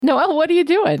Noelle, what are you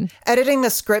doing? Editing the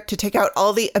script to take out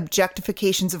all the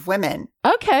objectifications of women.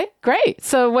 Okay, great.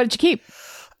 So what did you keep?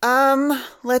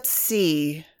 Let's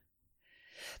see.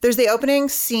 There's the opening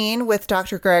scene with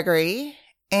Dr. Gregory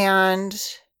and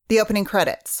the opening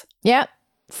credits. Yep,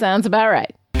 sounds about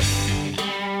right.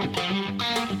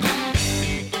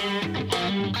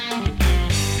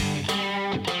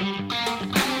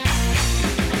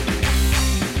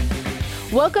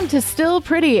 Welcome to Still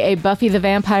Pretty, a Buffy the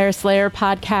Vampire Slayer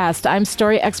podcast. I'm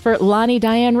story expert Lonnie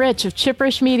Diane Rich of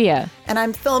Chipperish Media. And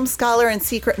I'm film scholar and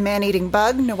secret man-eating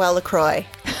bug, Noelle LaCroix.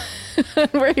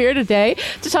 We're here today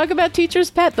to talk about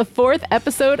Teacher's Pet, the 4th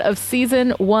episode of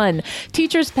Season 1.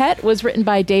 Teacher's Pet was written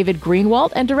by David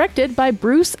Greenwalt and directed by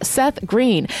Bruce Seth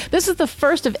Green. This is the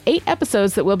first of 8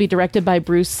 episodes that will be directed by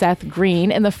Bruce Seth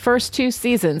Green in the first 2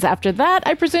 seasons. After that,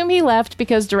 I presume he left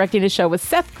because directing a show with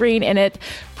Seth Green in it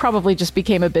probably just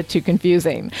became a bit too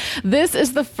confusing. This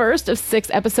is the first of 6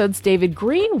 episodes David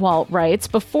Greenwalt writes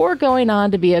before going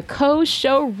on to be a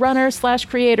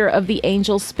co-showrunner/creator of the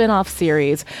Angel spin-off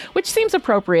series, which seems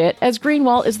appropriate as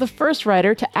Greenwalt is the first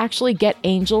writer to actually get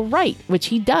Angel right, which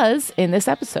he does in this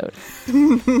episode.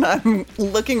 I'm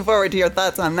looking forward to your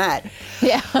thoughts on that.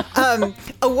 Yeah.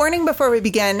 A warning before we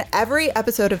begin, every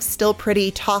episode of Still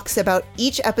Pretty talks about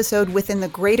each episode within the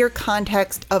greater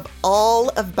context of all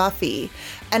of Buffy,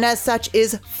 and as such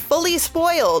is fully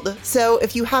spoiled. So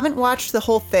if you haven't watched the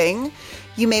whole thing,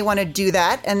 you may want to do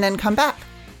that and then come back.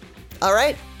 All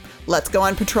right, let's go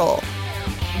on patrol.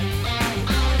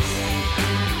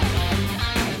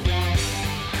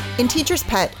 In Teacher's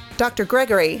Pet, Dr.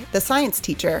 Gregory, the science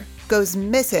teacher, goes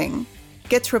missing,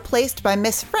 gets replaced by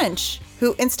Miss French,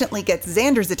 who instantly gets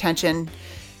Xander's attention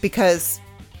because,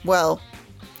 well,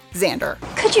 Xander.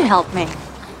 Could you help me?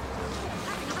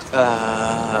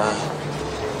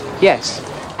 Yes.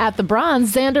 At the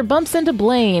Bronze, Xander bumps into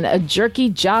Blaine, a jerky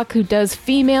jock who does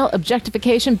female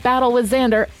objectification battle with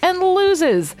Xander and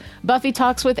loses. Buffy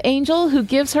talks with Angel, who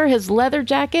gives her his leather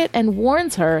jacket and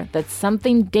warns her that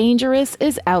something dangerous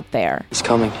is out there. He's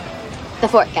coming. The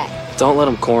fort guy. Don't let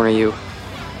him corner you.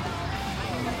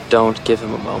 Don't give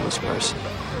him a moment's mercy.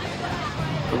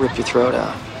 He'll rip your throat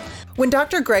out. When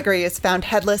Dr. Gregory is found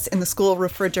headless in the school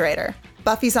refrigerator,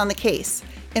 Buffy's on the case,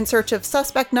 in search of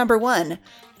suspect number 1,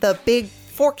 the big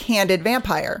fork-handed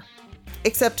vampire.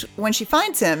 Except when she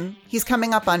finds him, he's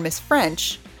coming up on Miss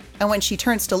French, and when she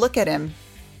turns to look at him,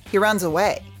 he runs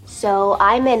away. So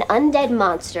I'm an undead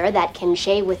monster that can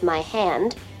shave with my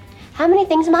hand. How many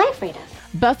things am I afraid of?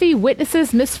 Buffy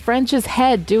witnesses Miss French's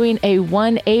head doing a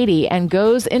 180 and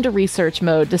goes into research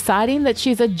mode, deciding that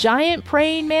she's a giant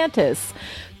praying mantis,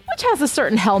 which has a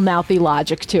certain hellmouthy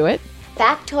logic to it.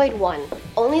 Factoid 1.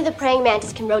 Only the praying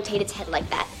mantis can rotate its head like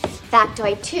that.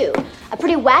 Factoid 2. A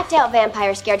pretty whacked out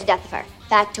vampire scared to death of her.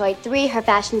 Factoid 3. Her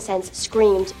fashion sense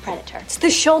screams predator. It's the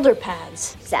shoulder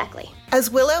pads. Exactly.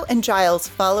 As Willow and Giles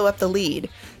follow up the lead,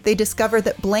 they discover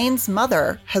that Blaine's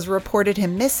mother has reported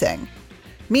him missing.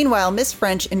 Meanwhile, Miss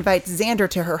French invites Xander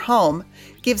to her home,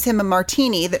 gives him a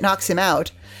martini that knocks him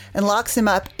out, and locks him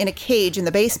up in a cage in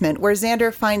the basement where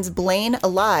Xander finds Blaine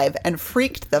alive and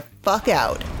freaked the fuck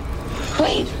out.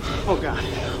 Wait. Oh, God.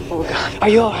 Oh, God. Are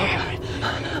you all right?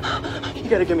 You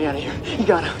gotta get me out of here. You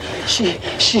gotta. She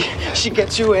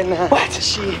gets you in. What? What did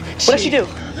she do?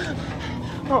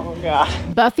 Oh,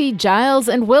 God. Buffy, Giles,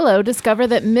 and Willow discover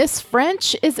that Miss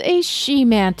French is a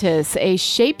she-mantis, a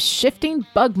shape-shifting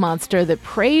bug monster that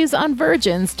preys on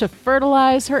virgins to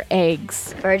fertilize her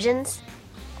eggs. Virgins?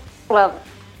 Well,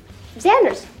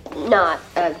 Xander's not,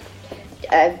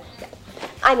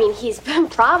 I mean, he's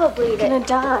probably Gonna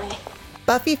die.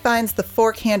 Buffy finds the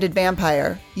fork-handed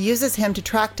vampire, uses him to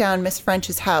track down Miss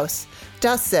French's house,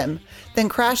 dusts him, then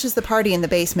crashes the party in the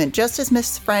basement just as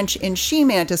Miss French in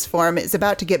she-mantis form is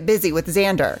about to get busy with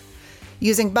Xander.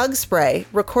 Using bug spray,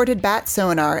 recorded bat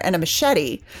sonar, and a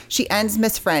machete, she ends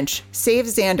Miss French,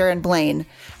 saves Xander and Blaine,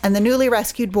 and the newly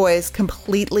rescued boys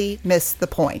completely miss the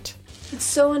point. It's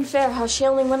so unfair how she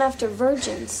only went after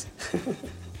virgins.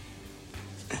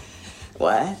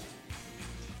 What?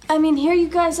 I mean, here you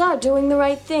guys are doing the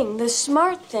right thing, the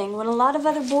smart thing, when a lot of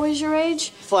other boys your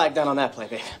age... Flag down on that play,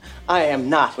 babe. I am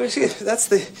not. Well, that's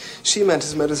the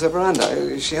she-mantis modus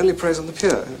operandi. She only preys on the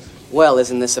pure. Well,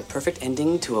 isn't this a perfect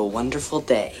ending to a wonderful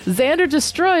day? Xander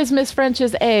destroys Miss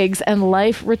French's eggs and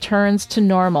life returns to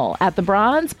normal. At the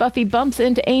Bronze, Buffy bumps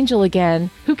into Angel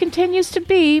again, who continues to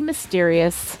be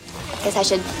mysterious. Guess I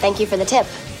should thank you for the tip.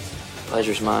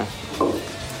 Pleasure's mine.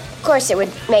 Of course, it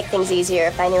would make things easier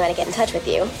if I knew how to get in touch with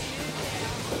you.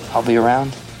 I'll be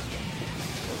around.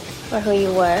 Or who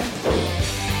you were.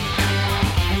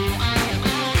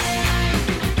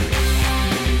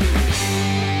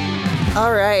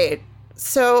 All right.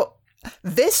 So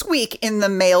this week in the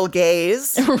male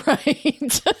gaze.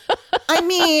 Right. I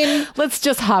mean, let's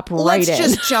just hop right let's in.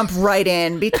 just jump right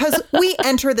in because we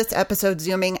enter this episode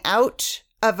zooming out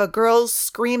of a girl's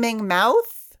screaming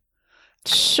mouth.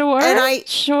 Sure. And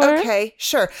sure. Okay,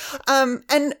 sure.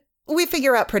 And we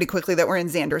figure out pretty quickly that we're in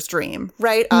Xander's dream,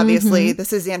 right? Obviously,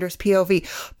 this is Xander's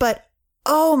POV. But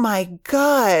oh my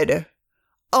God.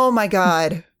 Oh my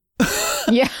God.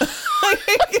 Yeah.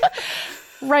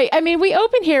 Right. I mean, we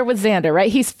open here with Xander,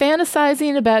 right? He's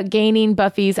fantasizing about gaining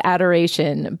Buffy's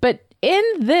adoration. But in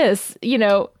this, you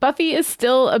know, Buffy is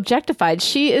still objectified.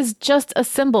 She is just a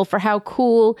symbol for how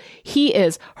cool he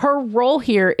is. Her role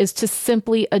here is to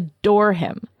simply adore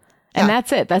him. And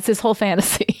that's it. That's his whole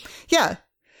fantasy. Yeah.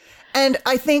 And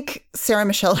I think Sarah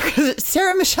Michelle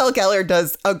Gellar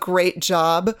does a great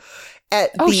job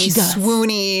at the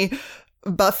swoony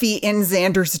Buffy in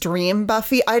Xander's dream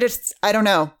Buffy. I don't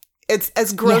know. It's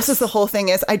as gross as the whole thing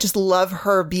is. I just love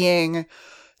her being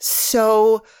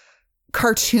so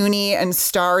cartoony and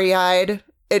starry-eyed.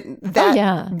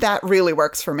 That really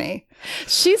works for me.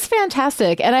 She's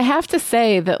fantastic. And I have to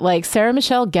say that, like, Sarah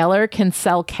Michelle Gellar can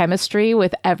sell chemistry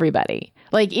with everybody.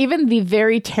 Like, even the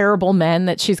very terrible men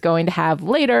that she's going to have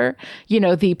later, you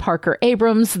know, the Parker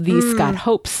Abrams, the Scott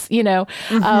Hopes, you know,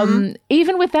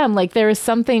 even with them, like, there is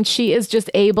something, she is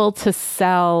just able to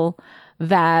sell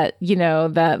that, you know,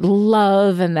 that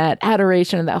love and that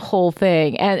adoration and that whole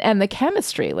thing and the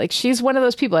chemistry. Like, she's one of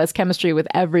those people that has chemistry with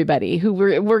everybody. Who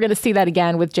we're going to see that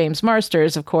again with James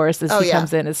Marsters, of course, as he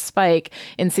comes in as Spike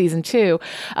in season 2.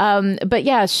 But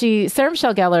yeah, Sarah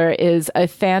Michelle Gellar is a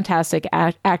fantastic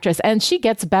actress, and she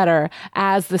gets better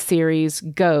as the series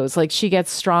goes. Like, she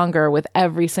gets stronger with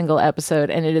every single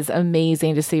episode, and it is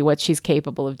amazing to see what she's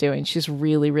capable of doing. She's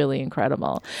really, really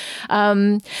incredible.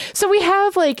 So we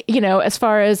have, like, you know, as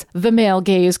far as the male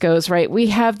gaze goes, right, we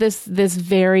have this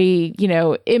very, you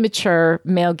know, immature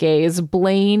male gaze,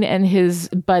 Blaine and his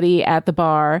buddy at the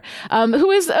bar,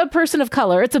 who is a person of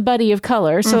color. It's a buddy of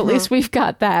color. So at least we've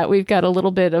got that. We've got a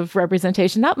little bit of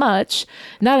representation. Not much,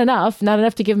 not enough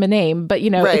to give him a name, but, you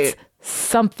know, it's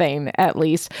something at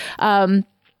least.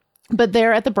 But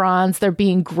they're at the Bronze. They're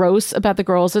being gross about the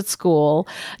girls at school.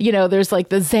 You know, there's like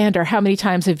the Xander, how many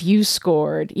times have you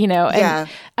scored? You know, and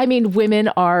I mean, women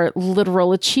are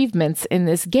literal achievements in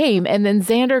this game. And then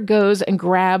Xander goes and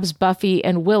grabs Buffy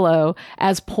and Willow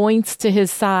as points to his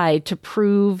side to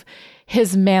prove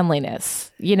his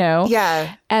manliness, you know?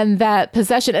 Yeah. And that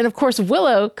possession. And of course,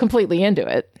 Willow completely into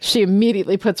it. She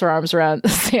immediately puts her arms around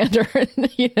Xander, and,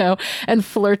 you know, and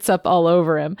flirts up all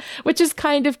over him, which is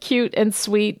kind of cute and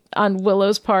sweet on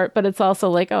Willow's part. But it's also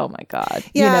like, oh my God,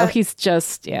 you know, he's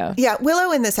just, Yeah,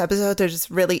 Willow in this episode is just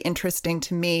really interesting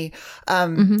to me.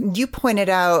 You pointed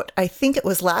out, I think it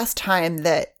was last time,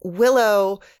 that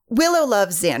Willow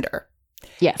loves Xander.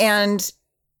 Yes. And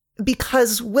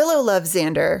because Willow loves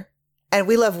Xander, and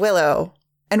we love Willow,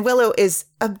 and Willow is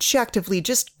objectively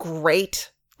just great.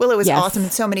 Willow is awesome in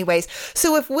so many ways.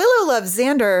 So if Willow loves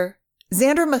Xander,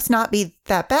 Xander must not be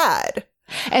that bad.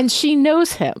 And she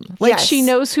knows him. Like, she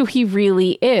knows who he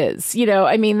really is. You know,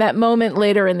 I mean, that moment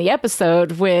later in the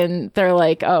episode when they're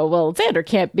like, oh, well, Xander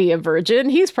can't be a virgin.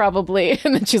 He's probably,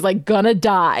 and then she's like, gonna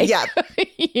die. Yeah.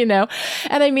 You know?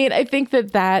 And I mean, I think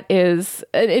that is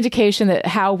an indication that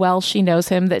how well she knows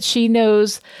him, that she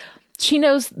knows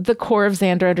the core of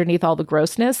Xander underneath all the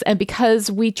grossness. And because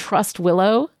we trust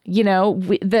Willow, you know,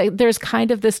 there's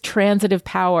kind of this transitive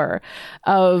power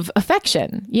of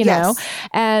affection, you know?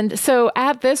 And so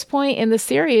at this point in the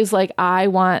series, like, I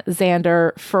want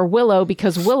Xander for Willow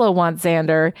because Willow wants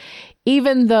Xander,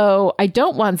 even though I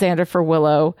don't want Xander for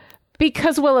Willow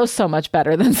because Willow's so much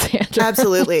better than Xander.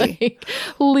 Absolutely. Like,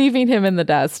 leaving him in the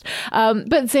dust. But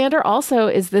Xander also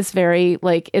is this very,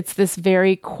 like, it's this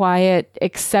very quiet,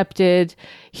 accepted,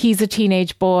 he's a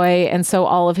teenage boy. And so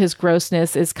all of his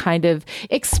grossness is kind of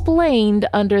explained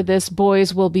under this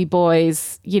boys will be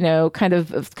boys, you know, kind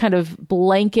of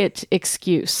blanket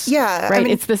excuse. Yeah. Right. I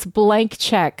mean, it's this blank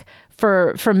check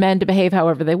for men to behave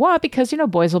however they want because, you know,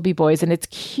 boys will be boys and it's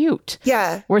cute.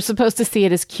 Yeah. We're supposed to see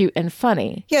it as cute and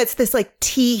funny. Yeah, it's this like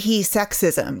tee-hee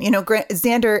sexism. You know,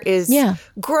 Xander is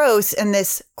gross and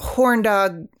this horn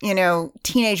dog, you know,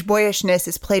 teenage boyishness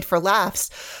is played for laughs.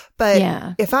 But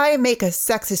if I make a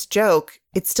sexist joke,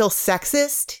 it's still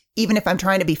sexist, even if I'm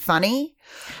trying to be funny.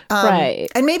 Right.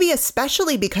 And maybe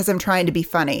especially because I'm trying to be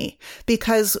funny.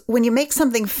 Because when you make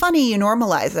something funny, you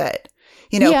normalize it.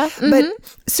 You know, but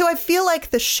so I feel like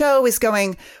the show is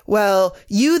going, well,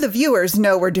 you, the viewers,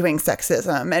 know we're doing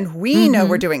sexism and we know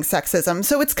we're doing sexism.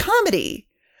 So it's comedy.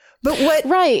 But what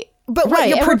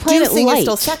you're producing is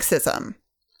still sexism.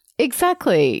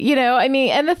 Exactly. You know, I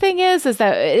mean, and the thing is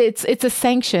that it's a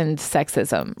sanctioned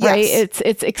sexism, right? Yes.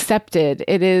 It's accepted.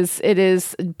 It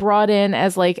is brought in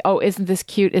as like, oh, isn't this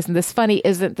cute? Isn't this funny?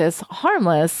 Isn't this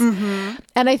harmless?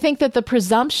 And I think that the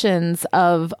presumptions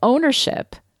of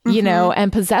ownership, you know,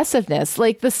 and possessiveness,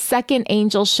 like the second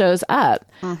Angel shows up,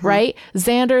 right?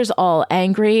 Xander's all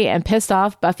angry and pissed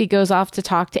off. Buffy goes off to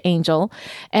talk to Angel,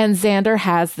 and Xander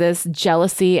has this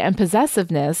jealousy and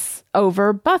possessiveness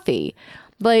over Buffy.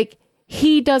 Like,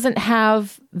 he doesn't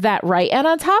have that right. And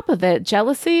on top of it,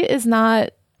 jealousy is not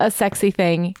a sexy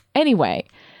thing anyway.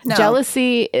 No.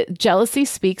 Jealousy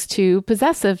speaks to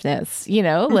possessiveness, you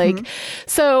know, like,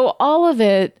 so all of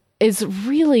it is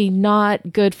really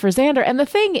not good for Xander. And the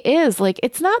thing is, like,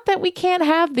 it's not that we can't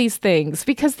have these things,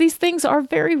 because these things are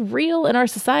very real in our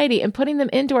society, and putting them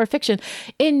into our fiction,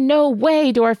 in no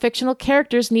way do our fictional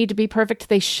characters need to be perfect.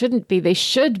 They shouldn't be. They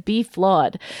should be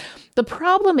flawed. The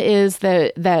problem is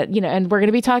that, you know, and we're going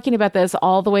to be talking about this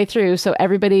all the way through. So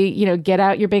everybody, you know, get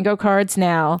out your bingo cards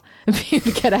now.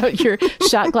 Get out your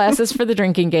shot glasses for the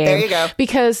drinking game. There you go.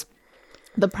 Because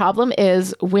the problem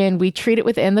is when we treat it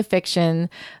within the fiction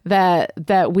that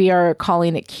we are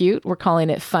calling it cute, we're calling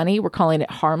it funny, we're calling it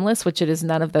harmless, which it is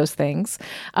none of those things.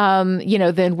 You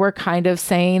know, then we're kind of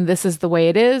saying this is the way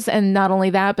it is. And not only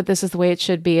that, but this is the way it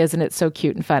should be. Isn't it so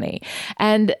cute and funny?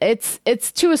 And it's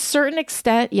to a certain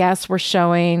extent, yes, we're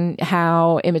showing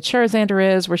how immature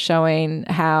Xander is. We're showing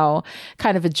how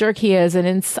kind of a jerk he is.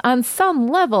 And on some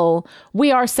level,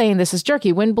 we are saying this is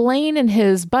jerky. When Blaine and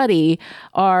his buddy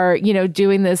are, you know,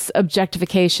 doing this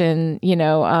objectification, you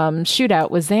know,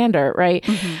 shootout with Xander, right?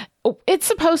 It's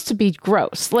supposed to be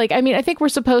gross. Like, I mean, I think we're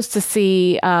supposed to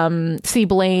see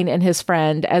Blaine and his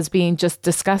friend as being just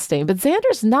disgusting, but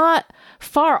Xander's not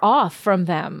far off from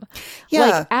them,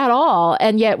 like, at all.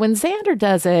 And yet when Xander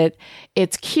does it,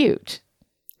 it's cute.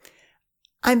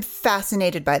 I'm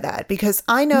fascinated by that, because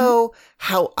I know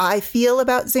how I feel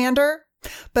about Xander,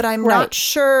 but I'm not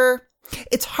sure.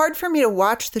 It's hard for me to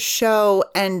watch the show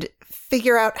and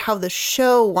figure out how the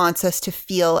show wants us to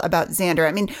feel about Xander.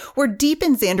 I mean, we're deep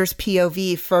in Xander's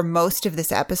POV for most of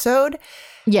this episode.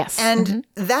 Yes. And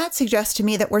that suggests to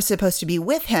me that we're supposed to be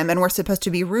with him, and we're supposed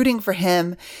to be rooting for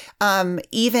him,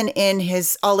 even in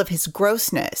all of his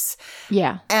grossness.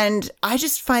 Yeah. And I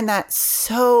just find that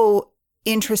so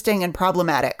interesting and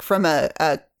problematic from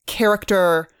a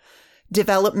character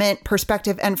development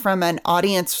perspective and from an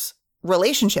audience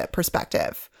relationship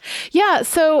perspective. Yeah.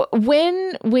 So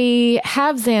when we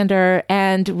have Xander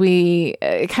and we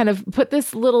kind of put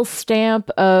this little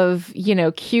stamp of, you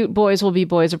know, cute boys will be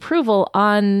boys approval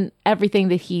on everything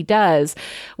that he does,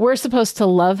 we're supposed to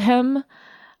love him.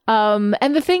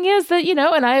 And the thing is that, you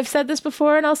know, and I have said this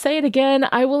before and I'll say it again,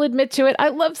 I will admit to it, I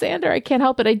love Xander. I can't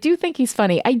help it. I do think he's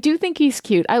funny. I do think he's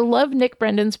cute. I love Nick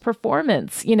Brendan's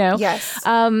performance, you know? Yes.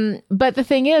 But the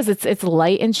thing is, it's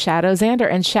light and shadow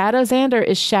Xander. And shadow Xander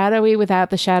is shadowy without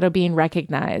the shadow being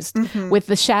recognized, with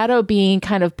the shadow being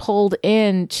kind of pulled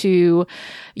into,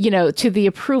 you know, to the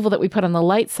approval that we put on the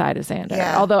light side of Xander.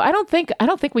 Yeah. Although I don't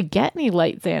think we get any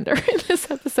light Xander in this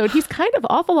episode. He's kind of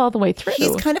awful all the way through.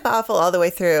 He's kind of awful all the way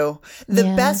through. The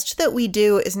best that we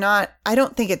do is not, I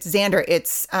don't think it's Xander,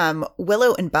 it's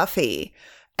Willow and Buffy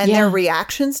and their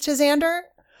reactions to Xander.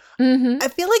 I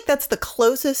feel like that's the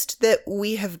closest that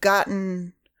we have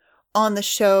gotten on the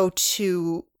show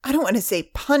to, I don't want to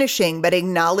say punishing, but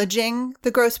acknowledging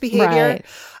the gross behavior.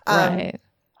 Right.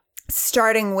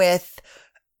 Starting with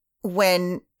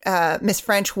when Miss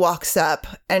French walks up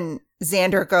and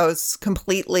Xander goes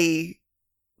completely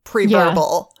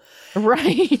pre-verbal. Yeah.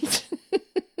 Right.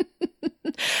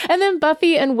 And then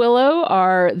Buffy and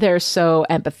Willow they're so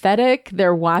empathetic.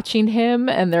 They're watching him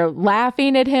and they're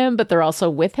laughing at him, but they're also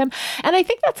with him. And I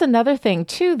think that's another thing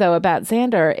too, though, about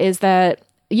Xander is that,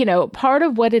 you know, part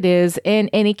of what it is in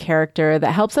any character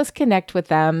that helps us connect with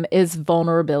them is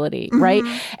vulnerability, right?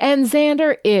 And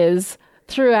Xander is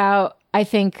throughout, I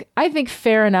think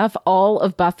fair enough, all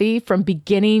of Buffy from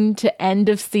beginning to end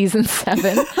of season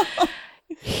 7.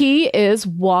 He is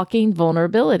walking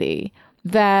vulnerability.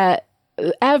 That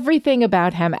everything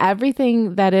about him,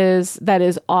 everything that is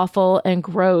awful and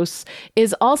gross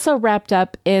is also wrapped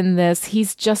up in this.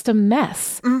 He's just a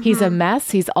mess. He's a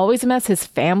mess. He's always a mess. His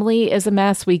family is a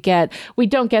mess. We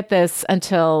don't get this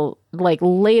until like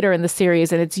later in the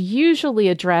series, and it's usually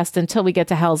addressed until we get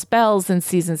to Hell's Bells in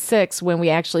season 6, when we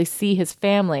actually see his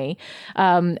family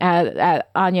at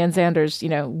Anya and Xander's, you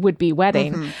know, would-be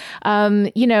wedding.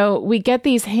 We get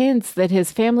these hints that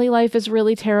his family life is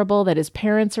really terrible, that his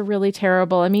parents are really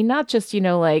terrible. I mean, not just,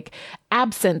 like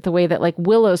absent the way that like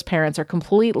Willow's parents are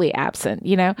completely absent,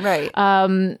 Right.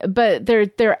 But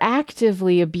they're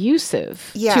actively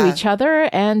abusive to each other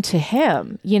and to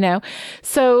him,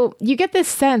 So you get this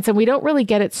sense, and we don't really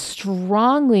get it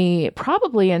strongly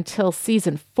probably until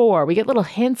season 4. We get little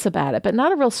hints about it, but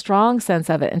not a real strong sense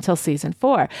of it until season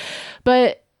 4.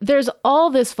 But there's all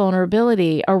this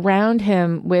vulnerability around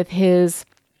him with his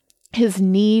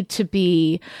need to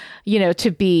be,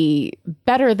 to be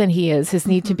better than he is, his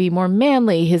need to be more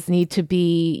manly, his need to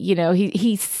be,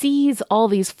 he sees all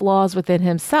these flaws within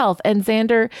himself. And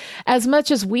Xander, as much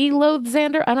as we loathe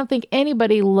Xander, I don't think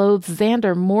anybody loathes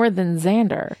Xander more than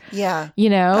Xander. Yeah.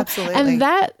 Absolutely. And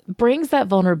that brings that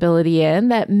vulnerability in,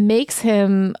 that makes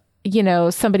him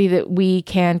somebody that we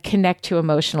can connect to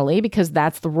emotionally, because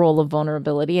that's the role of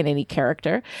vulnerability in any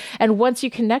character. And once you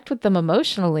connect with them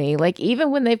emotionally, like even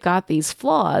when they've got these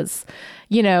flaws,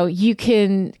 you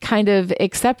can kind of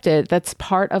accept it. That's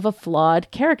part of a flawed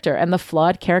character. And the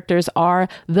flawed characters are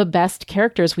the best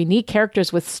characters. We need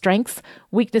characters with strengths,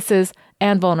 weaknesses,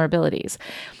 and vulnerabilities.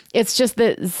 It's just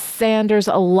that Xander's,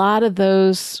 a lot of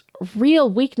those real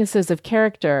weaknesses of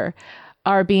character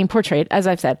are being portrayed, as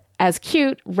I've said, as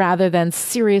cute rather than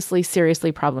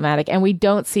seriously problematic. And we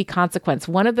don't see consequence.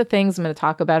 One of the things I'm going to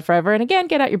talk about forever, and again,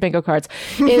 get out your bingo cards,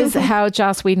 is how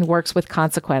Joss Whedon works with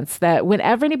consequence. That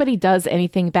whenever anybody does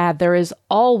anything bad, there is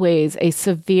always a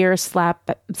severe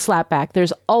slapback.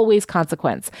 There's always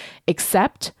consequence,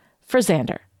 except for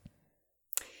Xander.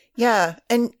 Yeah.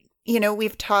 And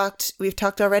we've talked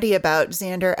already about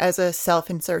Xander as a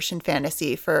self-insertion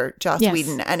fantasy for Joss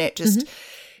Whedon, and it just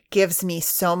gives me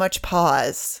so much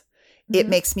pause. It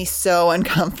makes me so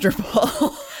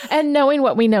uncomfortable. And knowing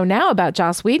what we know now about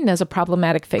Joss Whedon as a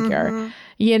problematic figure,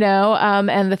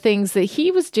 and the things that he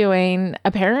was doing,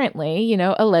 apparently,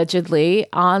 allegedly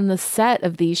on the set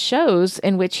of these shows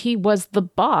in which he was the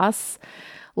boss,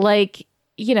 it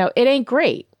ain't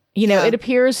great. It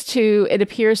appears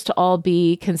to all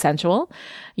be consensual.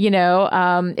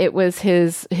 It was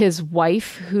his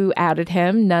wife who outed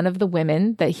him, none of the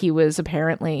women that he was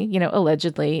apparently,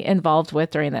 allegedly involved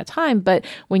with during that time. But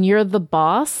when you're the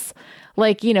boss,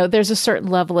 there's a certain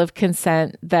level of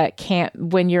consent that can't,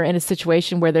 when you're in a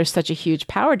situation where there's such a huge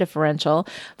power differential,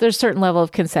 there's a certain level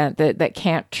of consent that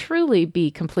can't truly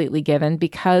be completely given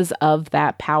because of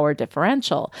that power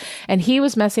differential. And he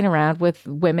was messing around with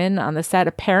women on the set,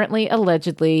 apparently,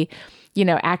 allegedly,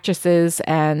 actresses,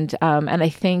 and I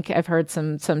think I've heard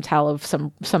some tell of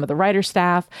some of the writer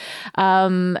staff,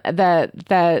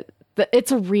 that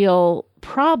it's a real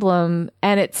problem,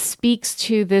 and it speaks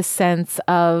to this sense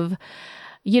of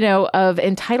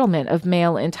entitlement, of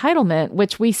male entitlement,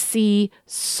 which we see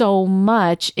so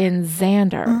much in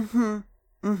Xander.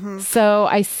 So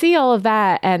I see all of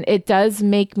that, and it does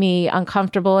make me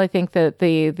uncomfortable. I think that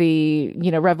the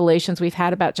revelations we've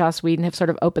had about Joss Whedon have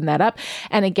sort of opened that up.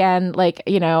 And again,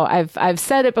 I've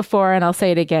said it before, and I'll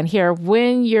say it again here: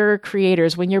 when your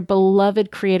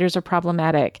beloved creators are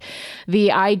problematic,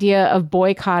 the idea of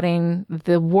boycotting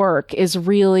the work is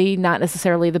really not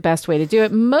necessarily the best way to do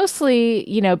it. Mostly,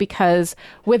 because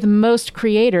with most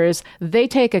creators, they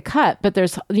take a cut, but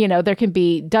there's there can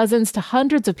be dozens to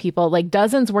hundreds of people,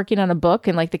 dozens working on a book,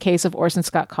 in the case of Orson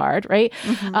Scott Card, right?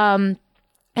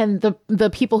 And the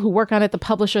people who work on it, the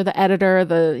publisher, the editor,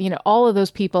 all of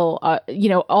those people,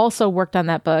 also worked on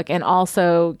that book and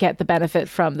also get the benefit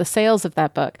from the sales of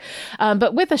that book.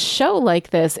 But with a show like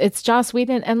this, it's Joss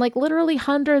Whedon and literally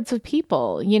hundreds of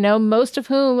people, most of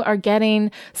whom are getting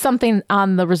something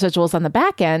on the residuals on the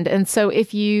back end. And so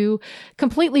if you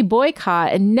completely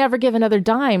boycott and never give another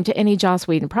dime to any Joss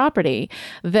Whedon property,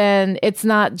 then it's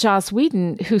not Joss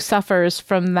Whedon who suffers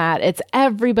from that. It's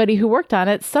everybody who worked on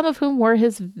it, some of whom were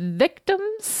his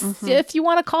victims, if you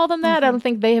want to call them that. I don't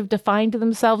think they have defined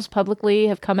themselves publicly,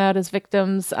 have come out as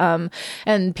victims,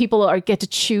 and people get to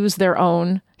choose their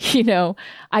own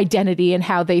identity and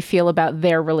how they feel about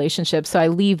their relationships. So I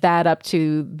leave that up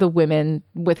to the women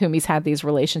with whom he's had these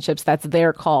relationships. That's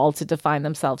their call to define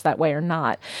themselves that way or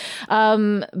not.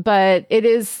 But it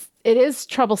is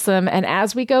troublesome. And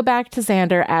as we go back to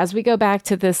Xander, as we go back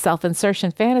to this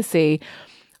self-insertion fantasy,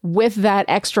 with that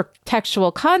extra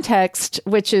textual context,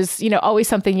 which is, always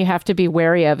something you have to be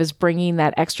wary of, is bringing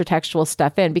that extra textual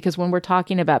stuff in. Because when we're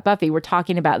talking about Buffy, we're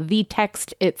talking about the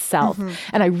text itself.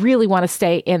 And I really want to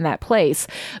stay in that place.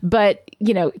 But,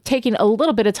 taking a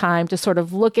little bit of time to sort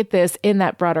of look at this in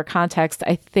that broader context,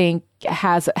 I think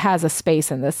has a space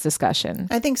in this discussion.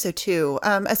 I think so too.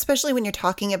 Especially when you're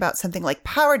talking about something like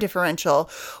power differential,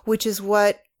 which is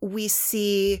what we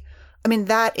see, I mean,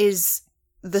 that is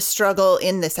the struggle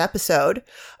in this episode.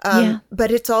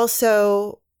 But it's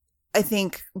also, I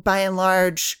think, by and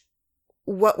large,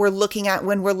 what we're looking at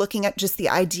when we're looking at just the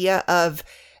idea of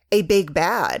a big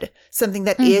bad, something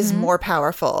that is more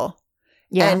powerful.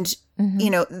 And, you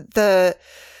know,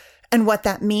 and what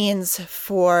that means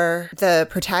for the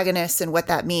protagonist and what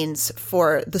that means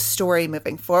for the story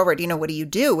moving forward. You know, what do you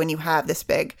do when you have this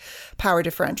big power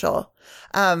differential?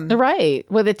 Right.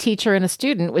 With a teacher and a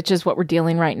student, which is what we're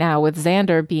dealing right now with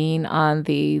Xander being on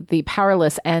the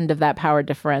powerless end of that power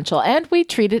differential. And we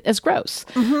treat it as gross.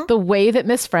 The way that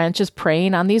Miss French is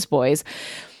preying on these boys,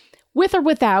 with or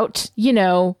without, you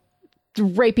know,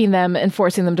 raping them and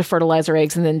forcing them to fertilize their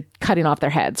eggs and then cutting off their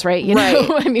heads, right? You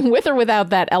know, I mean, with or without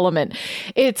that element,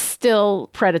 it's still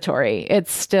predatory.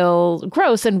 It's still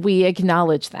gross. And we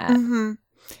acknowledge that,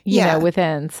 you know,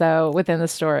 within the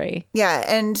story. Yeah.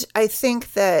 And I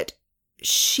think that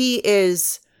she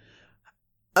is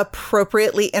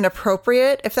appropriately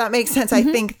inappropriate, if that makes sense. I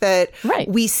think that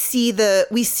we see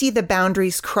the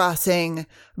boundaries crossing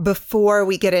before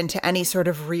we get into any sort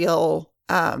of real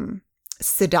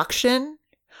seduction.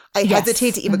 I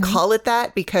hesitate to even call it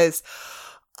that because,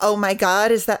 oh my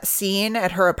God, is that scene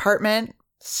at her apartment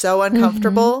so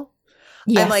uncomfortable?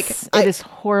 Yes, I'm like, it is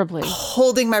horribly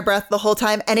holding my breath the whole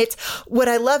time. And it's, what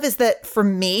I love is that for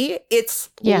me,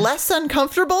 it's less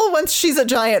uncomfortable once she's a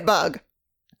giant bug.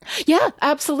 Yeah,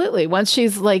 absolutely. Once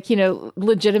she's like, you know,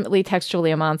 legitimately textually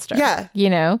a monster. Yeah. You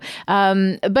know,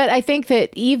 but I think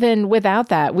that even without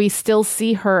that, we still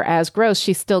see her as gross.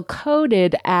 She's still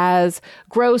coded as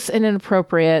gross and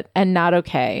inappropriate and not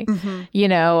okay, you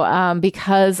know,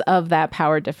 because of that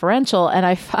power differential. And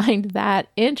I find that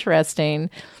interesting,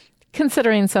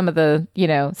 considering some of the, you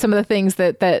know, some of the things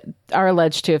that are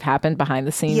alleged to have happened behind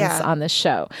the scenes on this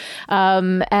show.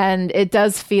 And it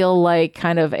does feel like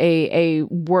kind of a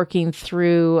working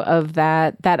through of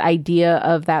that idea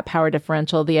of that power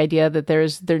differential, the idea that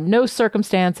there's no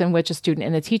circumstance in which a student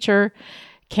and a teacher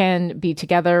can be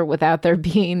together without there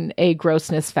being a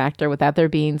grossness factor, without there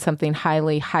being something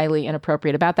highly, highly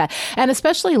inappropriate about that. And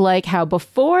especially like how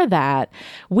before that,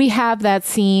 we have that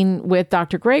scene with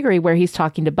Dr. Gregory where he's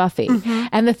talking to Buffy.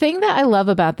 And the thing that I love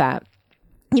about that,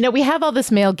 you know, we have all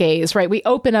this male gaze, right? We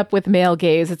open up with male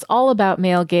gaze. It's all about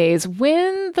male gaze.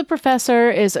 When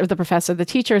the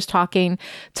teacher is talking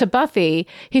to Buffy,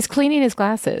 he's cleaning his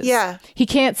glasses. Yeah. He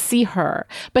can't see her,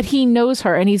 but he knows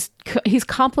her and he's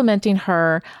complimenting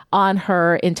her on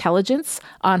her intelligence,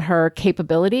 on her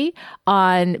capability,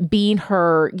 on being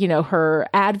her, you know, her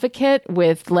advocate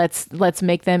with let's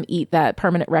make them eat that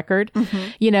permanent record,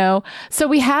 you know? So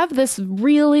we have this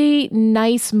really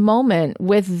nice moment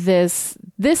with this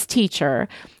teacher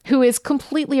who is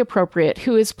completely appropriate,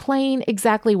 who is playing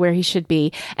exactly where he should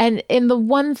be. And in the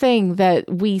one thing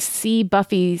that we see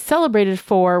Buffy celebrated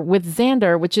for with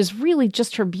Xander, which is really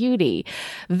just her beauty,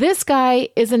 this guy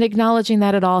isn't acknowledging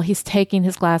that at all. He's taking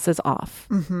his glasses off.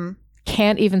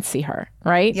 Can't even see her,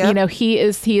 right? Yep. You know, he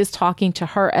is talking to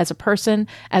her as a person,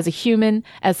 as a human,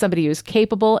 as somebody who's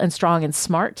capable and strong and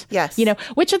smart. Yes. You know,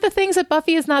 which are the things that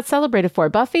Buffy is not celebrated for.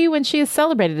 Buffy, when she is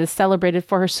celebrated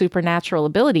for her supernatural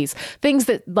abilities, things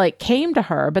that like came to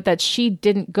her, but that she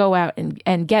didn't go out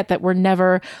and get, that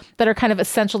are kind of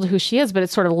essential to who she is, but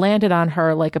it sort of landed on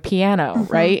her like a piano,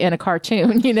 right? In a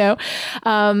cartoon, you know?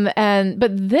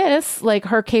 But this, like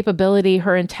her capability,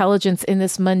 her intelligence in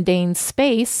this mundane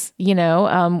space, you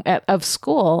know, of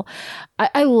school,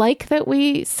 I like that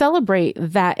we celebrate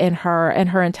that in her and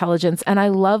her intelligence. And I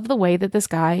love the way that this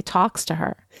guy talks to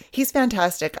her. He's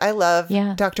fantastic. I love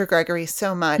Dr. Gregory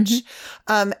so much.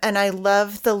 And I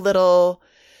love the little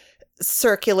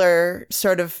circular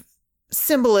sort of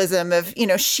symbolism of, you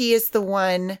know, she is the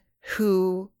one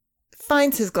who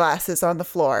finds his glasses on the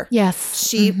floor. Yes.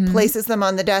 She places them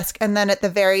on the desk. And then at the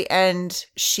very end,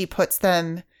 she puts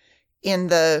them in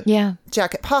the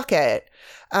jacket pocket.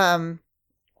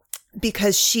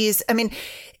 Because she's, I mean,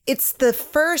 it's the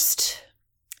first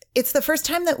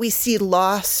time that we see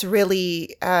loss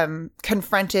really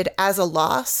confronted as a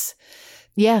loss.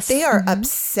 Yes. They are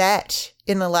upset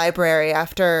in the library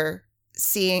after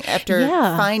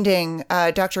finding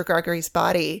Dr. Gregory's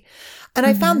body. And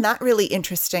I found that really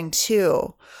interesting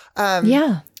too.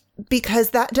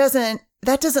 Because that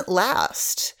doesn't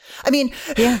last. I mean,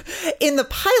 in the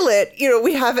pilot, you know,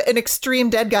 we have an extreme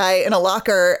dead guy in a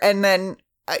locker, and then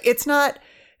it's not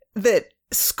that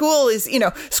school is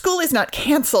not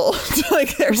canceled.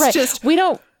 Like there's just we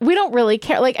don't we don't really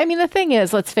care. Like, I mean, the thing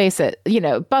is, let's face it,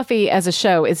 Buffy as a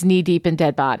show is knee deep in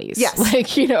dead bodies. Yes.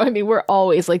 Like, I mean, we're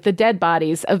always like the dead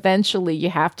bodies. Eventually you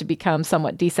have to become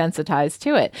somewhat desensitized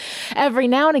to it. Every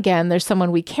now and again, there's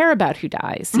someone we care about who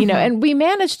dies, and we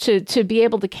managed to be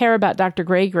able to care about Dr.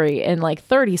 Gregory in like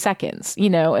 30 seconds,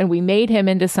 and we made him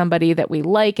into somebody that we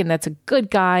like, and that's a good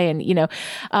guy. And,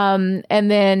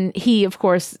 and then he, of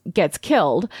course, gets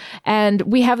killed. And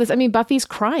we have this, I mean, Buffy's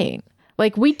crying.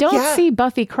 Like, we don't see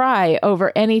Buffy cry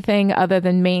over anything other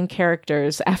than main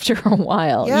characters after a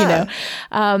while,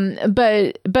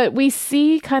 but we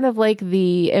see kind of like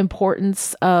the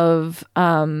importance of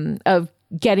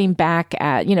getting back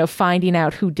at, finding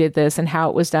out who did this and how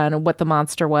it was done and what the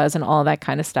monster was and all that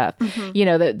kind of stuff,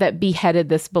 that beheaded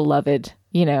this beloved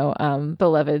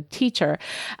teacher.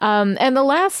 And the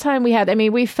last time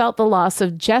we felt the loss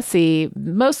of Jesse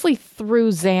mostly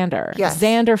through Xander. Yes.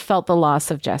 Xander felt the loss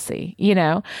of Jesse,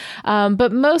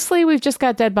 but mostly we've just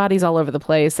got dead bodies all over the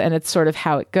place, and it's sort of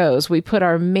how it goes. We put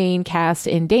our main cast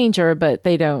in danger, but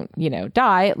they don't,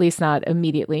 die, at least not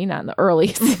immediately, not in the early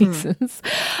seasons.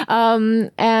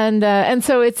 And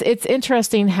so it's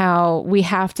interesting how we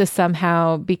have to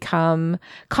somehow become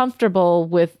comfortable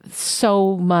with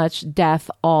so much death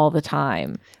all the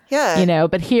time. Yeah.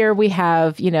 But here we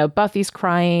have, Buffy's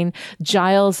crying,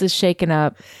 Giles is shaken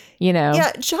up,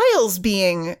 Yeah, Giles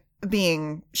being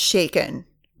shaken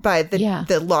by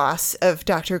the loss of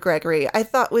Dr. Gregory, I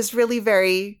thought was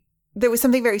really there was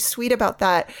something very sweet about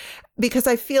that, because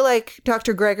I feel like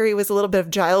Dr. Gregory was a little bit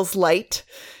of Giles light,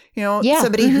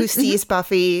 somebody who sees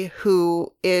Buffy,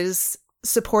 who is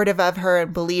supportive of her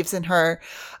and believes in her.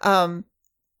 And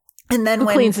then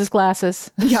when cleans his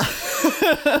glasses. Yeah.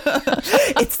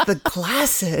 It's the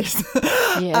glasses.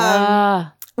 Yeah.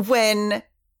 When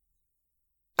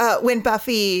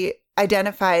Buffy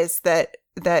identifies that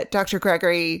Dr.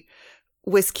 Gregory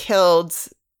was killed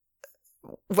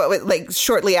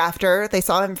shortly after they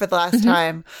saw him for the last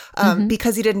time,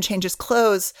 because he didn't change his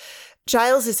clothes,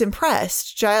 Giles is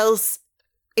impressed. Giles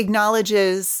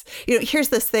acknowledges, here's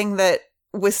this thing that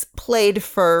was played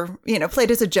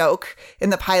as a joke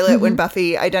in the pilot when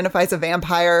Buffy identifies a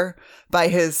vampire by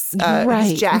his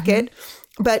jacket.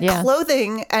 But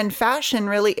clothing and fashion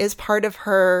really is part of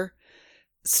her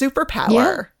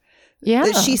superpower. Yeah.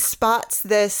 That she spots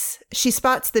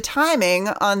the timing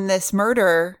on this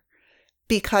murder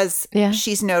because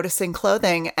she's noticing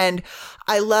clothing. And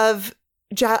I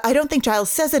don't think Giles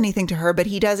says anything to her, but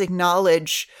he does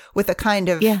acknowledge with a kind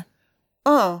of,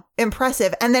 oh,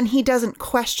 impressive. And then he doesn't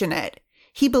question it.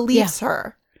 He believes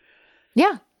her.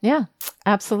 Yeah. Yeah,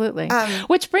 absolutely.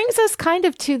 Which brings us kind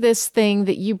of to this thing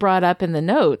that you brought up in the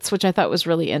notes, which I thought was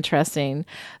really interesting.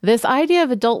 This idea of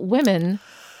adult women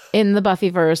in the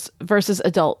Buffyverse versus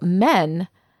adult men.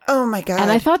 Oh my God.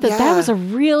 And I thought that was a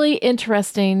really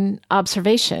interesting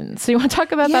observation. So you want to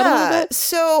talk about that a little bit?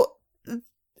 So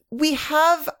we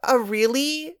have a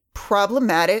really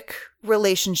problematic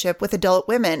relationship with adult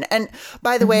women. And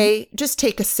by the way, just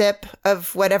take a sip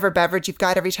of whatever beverage you've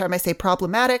got every time I say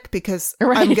problematic, because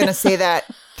I'm going to say that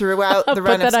throughout the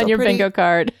run of Put that on your bingo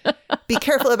card. Be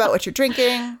careful about what you're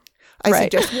drinking. I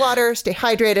suggest water. Stay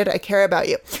hydrated. I care about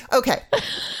you. Okay.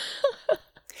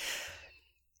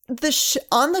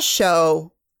 On the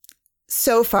show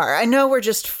so far, I know we're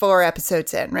just 4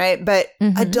 episodes in, right? But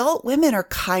adult women are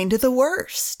kind of the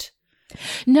worst.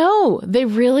 No, they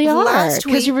really are. Last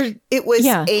week, it was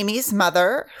Amy's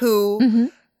mother,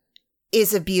 who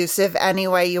is abusive any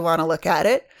way you want to look at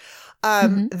it.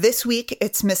 This week,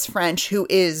 it's Miss French, who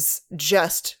is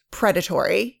just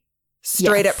predatory,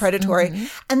 straight up predatory.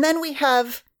 And then we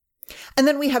have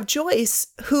Joyce,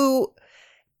 who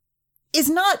is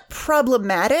not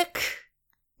problematic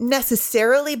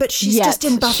necessarily, but she's just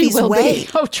in Buffy's way.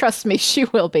 Oh, trust me, she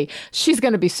will be. She's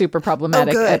going to be super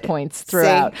problematic at points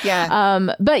throughout.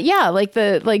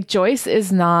 But like Joyce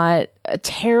is not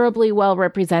terribly well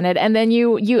represented. And then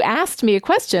you asked me a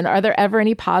question: are there ever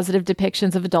any positive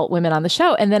depictions of adult women on the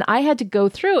show? And then I had to go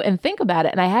through and think about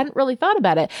it, and I hadn't really thought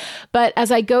about it. But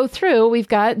as I go through, we've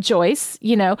got Joyce,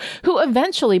 who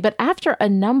eventually, but after a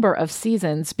number of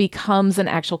seasons, becomes an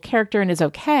actual character and is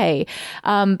okay.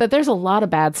 But there's a lot of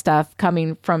bad stuff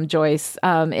coming from Joyce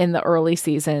in the early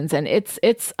seasons, and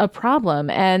it's a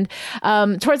problem. And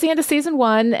towards the end of season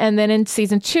 1, and then in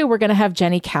season 2, we're going to have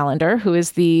Jenny Calendar, who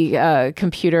is the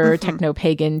computer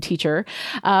techno-pagan teacher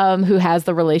who has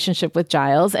the relationship with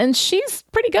Giles. And she's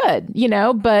pretty good, you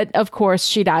know, but of course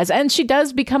she dies. And she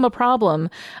does become a problem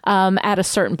at a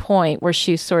certain point where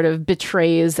she sort of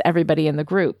betrays everybody in the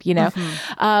group, you know.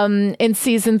 In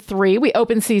season 3, we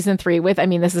open season 3 with, I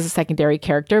mean, this is a secondary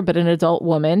character, but an adult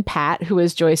woman, Pat, who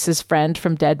is Joyce's friend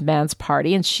from Dead Man's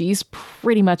Party, and she's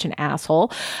pretty much an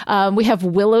asshole. We have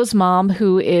Willow's mom,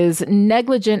 who is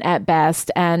negligent at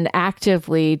best and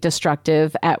actively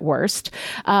destructive at worst.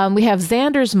 We have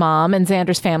Xander's mom and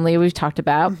Xander's family we've talked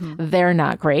about. They're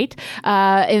not great.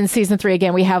 In season 3,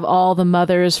 again, we have all the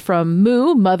mothers from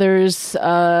Moo, mothers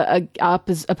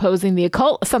opposing the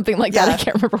occult, something like that. I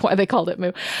can't remember why they called it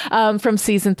Moo. From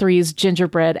season 3's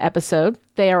gingerbread episode.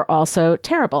 They are also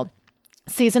terrible.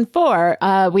 Season 4,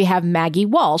 we have Maggie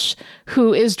Walsh,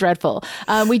 who is dreadful.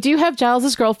 We do have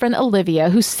Giles's girlfriend, Olivia,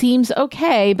 who seems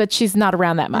okay, but she's not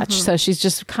around that much. So she's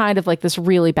just kind of like this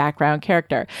really background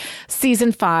character.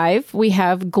 Season 5, we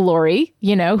have Glory,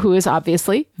 you know, who is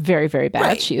obviously very, very bad.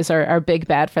 Right. She is our big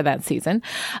bad for that season.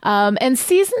 And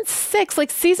season 6,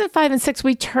 like season 5 and 6,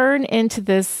 we turn into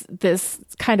this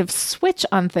kind of switch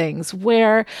on things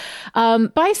where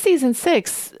by season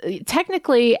 6,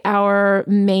 technically our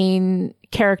main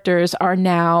characters are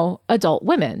now adult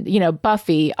women, you know,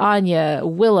 Buffy, Anya,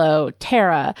 Willow,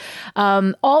 Tara,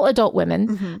 all adult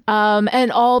women,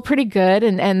 and all pretty good.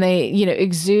 And they, you know,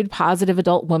 exude positive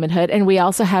adult womanhood. And we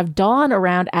also have Dawn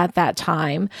around at that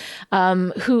time,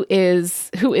 who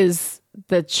is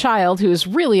the child who is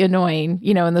really annoying,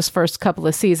 you know, in this first couple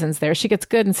of seasons there. She gets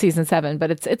good in season 7,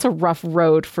 but it's a rough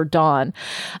road for Dawn.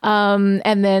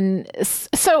 And then,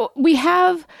 so we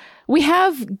have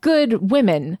good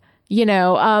women, you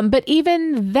know, but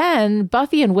even then,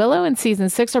 Buffy and Willow in season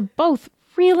 6 are both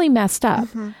really messed up.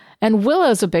 And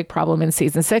Willow's a big problem in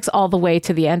season 6, all the way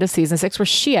to the end of season 6, where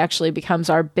she actually becomes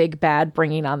our big bad,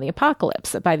 bringing on the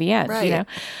apocalypse by the end, you know?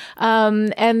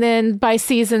 And then by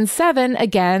season 7,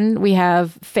 again, we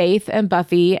have Faith and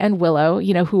Buffy and Willow,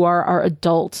 you know, who are our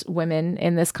adult women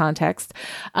in this context.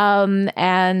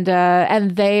 And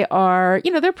they are,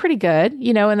 you know, they're pretty good,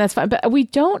 you know, and that's fine. But we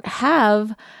don't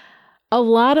have a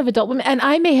lot of adult women, and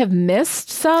I may have missed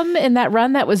some in that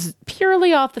run. That was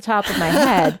purely off the top of my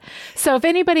head. So if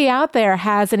anybody out there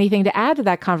has anything to add to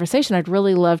that conversation, I'd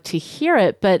really love to hear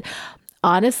it. But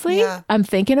honestly, I'm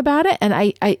thinking about it, and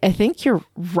I think you're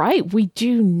right. We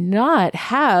do not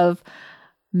have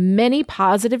many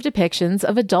positive depictions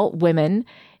of adult women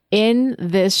in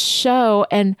this show.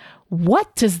 And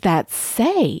what does that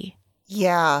say?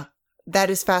 Yeah, that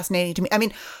is fascinating to me. I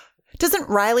mean, doesn't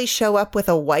Riley show up with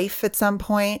a wife at some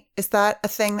point? Is that a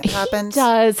thing that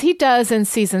happens? He does in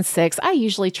season 6. I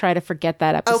usually try to forget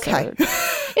that episode. Okay.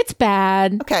 It's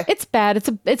bad. Okay. It's bad.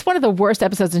 It's one of the worst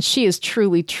episodes, and she is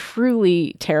truly,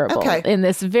 truly terrible in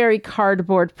this very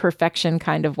cardboard perfection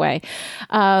kind of way.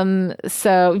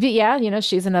 So yeah, you know,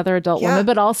 she's another adult woman,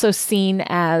 but also seen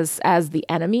as the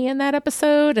enemy in that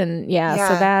episode. And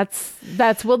so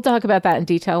that's we'll talk about that in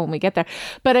detail when we get there.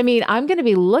 But I mean, I'm going to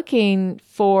be looking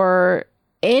for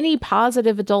any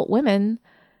positive adult women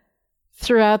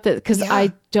throughout the, because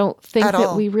I don't think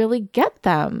that we really get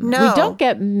them. No. We don't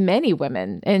get many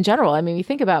women in general. I mean, you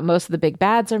think about most of the big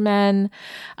bads are men.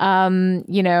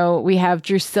 You know, we have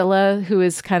Drusilla, who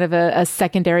is kind of a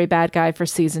secondary bad guy for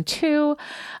season 2.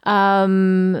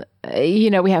 You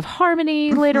know, we have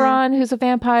Harmony later on, who's a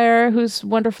vampire, who's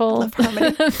wonderful. Love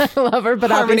Harmony. I love her,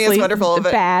 but Harmony obviously is wonderful,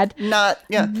 but bad. Not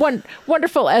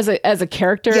Wonderful as a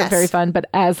character, very fun, but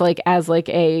as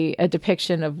a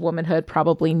depiction of womanhood,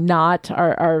 probably not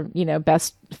our you know,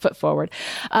 best foot forward.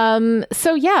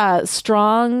 So yeah,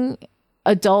 strong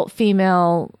adult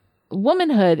female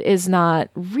womanhood is not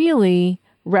really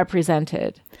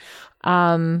represented.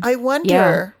 I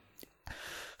wonder.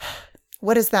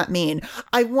 What does that mean?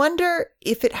 I wonder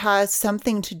if it has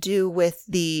something to do with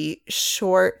the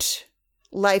short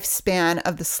lifespan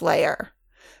of the Slayer.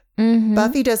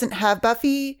 Buffy doesn't have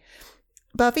Buffy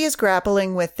is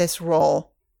grappling with this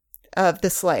role of the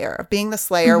Slayer, of being the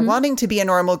Slayer, wanting to be a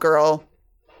normal girl,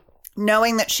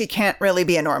 knowing that she can't really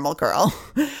be a normal girl.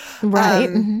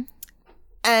 Right.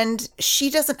 And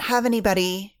she doesn't have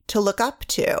anybody to look up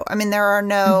to. I mean, there are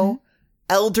no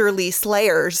elderly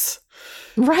Slayers.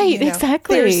 Right, you know,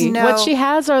 exactly. What she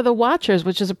has are the Watchers,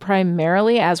 which is a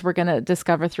primarily, as we're going to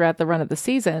discover throughout the run of the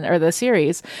season or the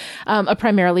series, a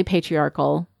primarily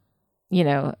patriarchal, you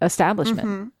know,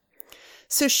 establishment.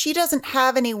 So she doesn't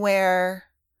have anywhere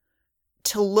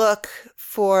to look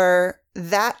for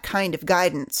that kind of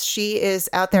guidance. She is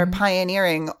out there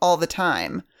pioneering all the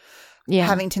time,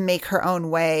 having to make her own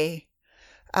way,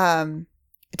 to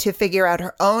figure out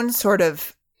her own sort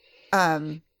of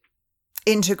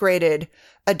integrated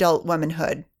adult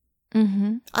womanhood.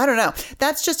 Mm-hmm. I don't know.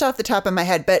 That's just off the top of my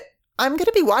head, but I'm going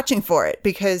to be watching for it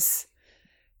because...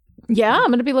 Yeah, I'm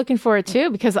going to be looking for it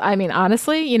too, because I mean,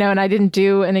 honestly, and I didn't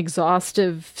do an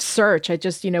exhaustive search. I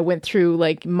just, went through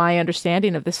like my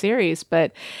understanding of the series.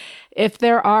 But if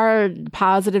there are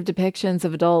positive depictions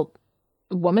of adult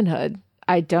womanhood,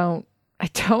 I don't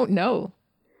know.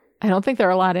 I don't think there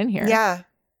are a lot in here. Yeah.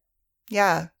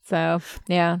 Yeah. So,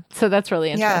 yeah. So that's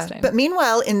really interesting. Yeah. But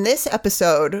meanwhile, in this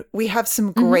episode, we have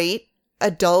some great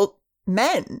adult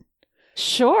men.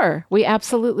 Sure. We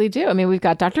absolutely do. I mean, we've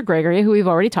got Dr. Gregory, who we've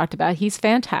already talked about. He's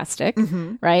fantastic,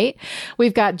 right?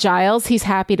 We've got Giles. He's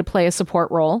happy to play a support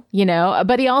role,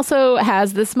 but he also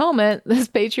has this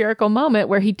patriarchal moment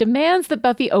where he demands that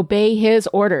Buffy obey his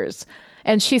orders.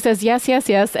 And she says, yes, yes,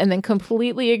 yes, and then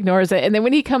completely ignores it. And then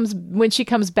when she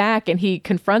comes back and he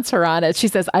confronts her on it, she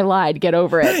says, I lied, get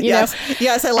over it. Yes,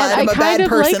 I lied. I'm a bad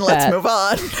person. Let's move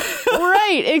on.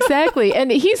 Right, exactly.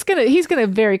 And he's gonna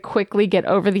very quickly get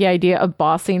over the idea of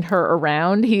bossing her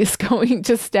around. He's going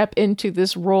to step into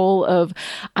this role of,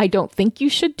 I don't think you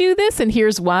should do this, and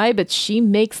here's why, but she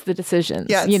makes the decisions.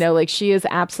 Yes. Like she is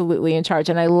absolutely in charge.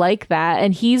 And I like that.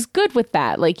 And he's good with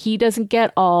that. Like he doesn't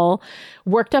get all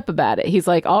worked up about it. He's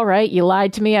like, all right, you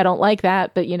lied to me. I don't like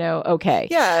that, but okay.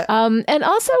 Yeah. And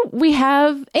also we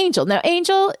have Angel. Now,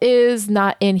 Angel is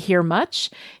not in here much.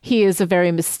 He is a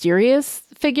very mysterious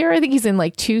figure. I think he's in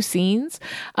like 2 scenes.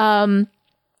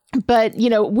 But,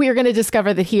 we're going to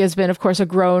discover that he has been, of course, a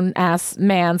grown-ass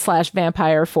man /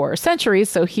 vampire for centuries.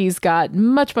 So he's got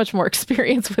much, much more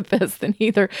experience with this than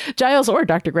either Giles or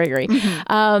Dr. Gregory.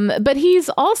 But he's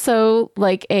also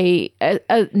like a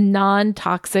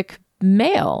non-toxic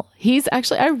male. He's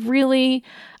actually,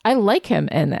 I like him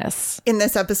in this. In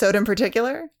this episode in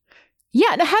particular?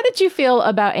 Yeah. Now, how did you feel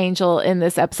about Angel in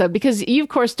this episode? Because you, of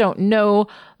course, don't know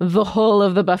the whole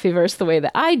of the Buffyverse the way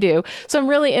that I do. So I'm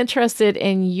really interested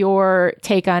in your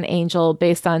take on Angel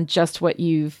based on just what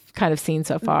you've kind of seen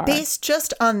so far. Based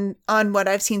just on what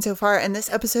I've seen so far, and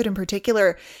this episode in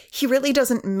particular, he really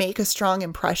doesn't make a strong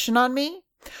impression on me.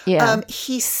 Yeah.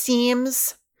 He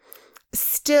seems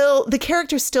the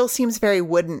character still seems very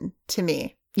wooden to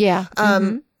me. Yeah.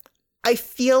 I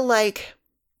feel like...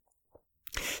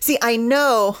 See, I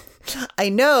know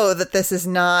that this is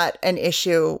not an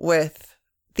issue with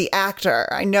the actor.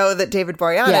 I know that David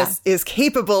Boreanaz is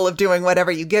capable of doing whatever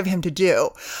you give him to do.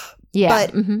 Yeah.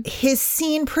 But his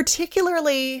scene,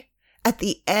 particularly at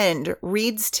the end,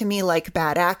 reads to me like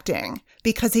bad acting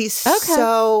because he's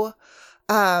so...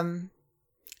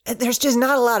 there's just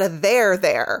not a lot of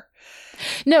there.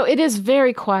 No, it is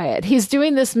very quiet. He's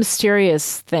doing this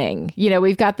mysterious thing.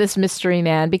 We've got this mystery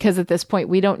man because at this point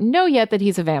we don't know yet that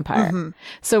he's a vampire.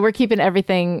 So we're keeping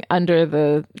everything under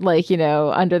the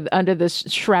under this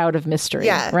shroud of mystery,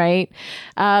 right?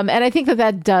 And I think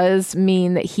that does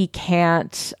mean that he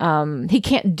can't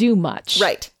do much,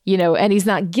 right? And he's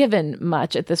not given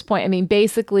much at this point. I mean,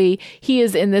 basically, he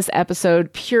is in this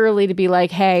episode purely to be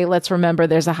like, hey, let's remember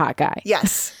there's a hot guy.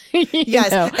 Yes.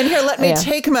 Yes. And here, let me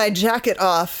take my jacket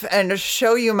off and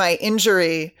show you my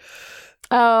injury.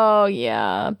 Oh,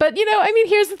 yeah. But,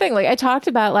 here's the thing. Like I talked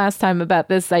about last time about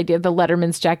this idea, the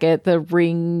Letterman's jacket, the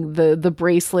ring, the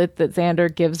bracelet that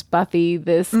Xander gives Buffy,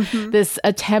 this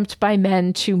attempt by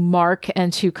men to mark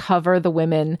and to cover the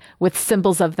women with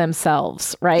symbols of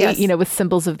themselves, right? Yes. With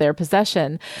symbols of their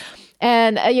possession.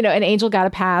 And, an Angel got a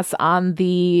pass on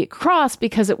the cross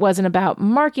because it wasn't about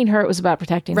marking her. It was about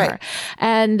protecting her.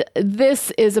 And this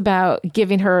is about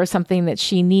giving her something that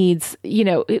she needs.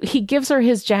 He gives her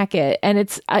his jacket and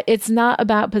it's not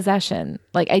about possession.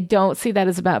 Like, I don't see that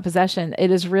as about possession.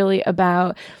 It is really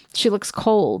about, she looks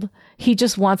cold. He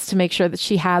just wants to make sure that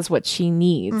she has what she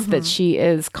needs, that she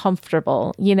is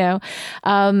comfortable,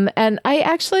 And I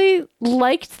actually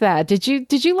liked that. Did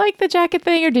you like the jacket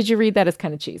thing, or did you read that as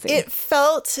kind of cheesy? It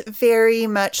felt very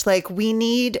much like we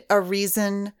need a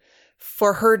reason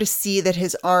for her to see that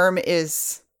his arm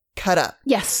is cut up.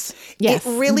 Yes. It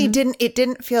really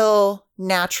didn't feel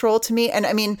natural to me. And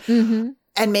I mean,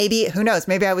 and maybe, who knows,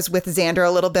 maybe I was with Xander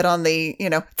a little bit on the,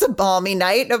 it's a balmy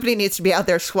night. Nobody needs to be out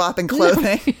there swapping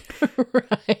clothing.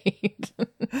 Right.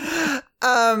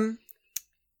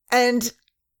 And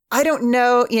I don't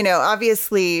know,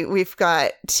 obviously we've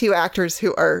got 2 actors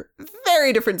who are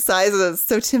very different sizes.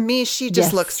 So to me, she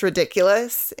just looks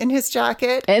ridiculous in his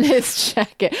jacket.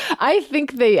 I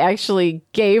think they actually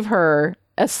gave her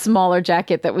a smaller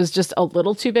jacket that was just a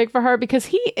little too big for her, because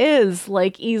he is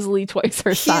like easily twice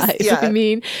her size. Yeah. I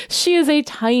mean, she is a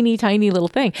tiny, tiny little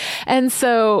thing. And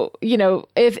so, you know,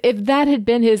 if that had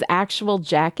been his actual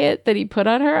jacket that he put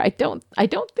on her, I don't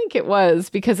think it was,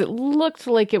 because it looked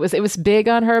like it was big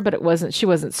on her, but she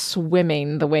wasn't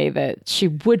swimming the way that she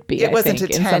would be. It wasn't a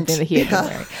in tent. something that he had been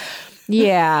wearing.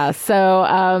 Yeah, so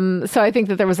I think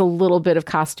that there was a little bit of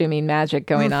costuming magic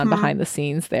going on behind the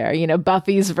scenes there. You know,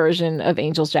 Buffy's version of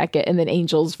Angel's jacket and then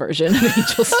Angel's version of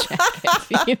Angel's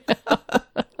jacket. You know,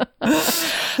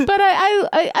 but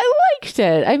I liked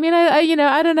it. I mean,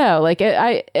 I don't know, like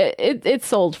it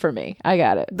sold for me. I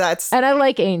got it. And I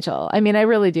like Angel. I mean, I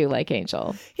really do like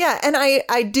Angel. Yeah, and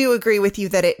I do agree with you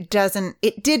that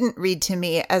it didn't read to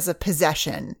me as a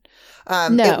possession.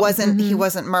 No. It wasn't, he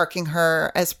wasn't marking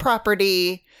her as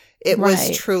property. It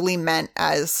was truly meant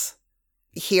as,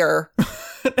 here,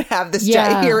 have this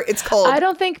jacket. Here, it's cold. I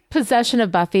don't think possession of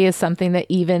Buffy is something that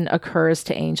even occurs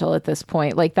to Angel at this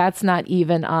point. Like, that's not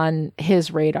even on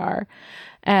his radar.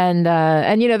 And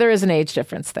you know, there is an age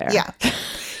difference there. Yeah.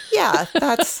 Yeah,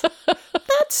 that's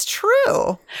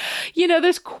true. You know,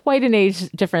 there's quite an age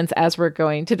difference, as we're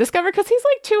going to discover, because he's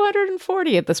like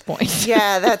 240 at this point.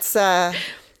 Yeah, that's...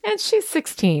 And she's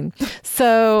 16.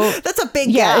 So that's a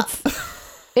big gap.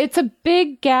 It's a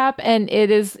big gap, and it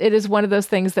is one of those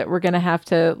things that we're going to have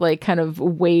to like kind of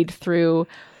wade through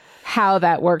how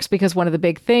that works, because one of the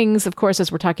big things, of course,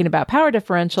 as we're talking about power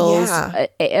differentials,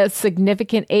 a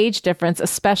significant age difference,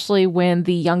 especially when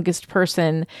the youngest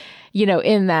person, you know,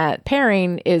 in that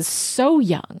pairing is so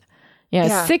young. You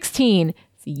know, 16,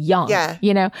 young,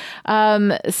 you know?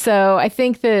 So I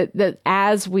think that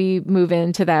as we move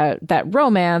into that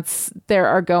romance, there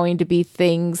are going to be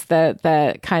things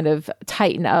that kind of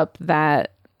tighten up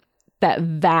that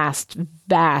vast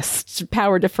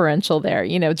power differential there,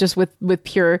 you know, just with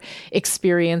pure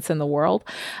experience in the world.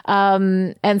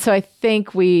 And so I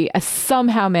think we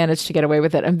somehow managed to get away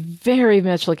with it. I'm very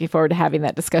much looking forward to having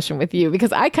that discussion with you,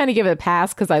 because I kind of give it a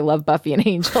pass because I love Buffy and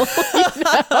Angel, you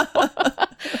know?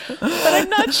 But I'm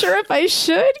not sure if I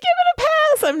should give it a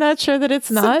pass. I'm not sure that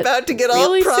it's not about to get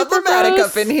really all problematic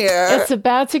up in here. It's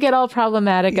about to get all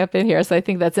problematic up in here. So I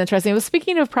think that's interesting. Well,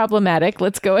 speaking of problematic,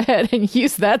 let's go ahead and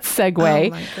use that segue. Oh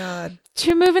my God.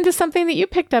 To move into something that you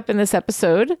picked up in this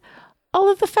episode,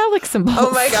 all of the phallic symbols.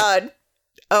 Oh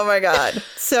my God.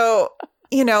 So,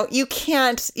 you know, you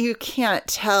can't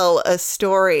tell a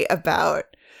story about,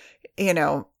 you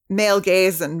know, male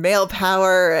gaze and male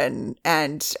power and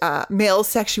male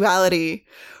sexuality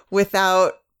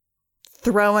without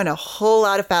throwing a whole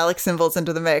lot of phallic symbols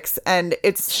into the mix. And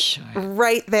it's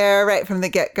right there, right from the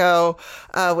get-go,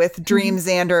 with Dream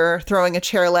Xander throwing a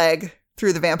chair leg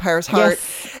through the vampire's heart.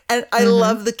 Yes. And I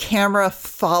love the camera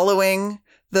following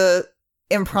the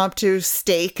impromptu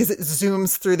stake as it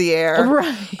zooms through the air.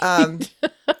 Right.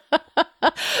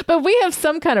 But we have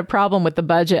some kind of problem with the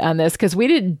budget on this, because we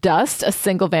didn't dust a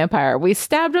single vampire. We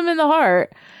stabbed him in the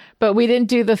heart, but we didn't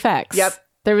do the effects. Yep.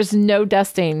 There was no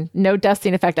dusting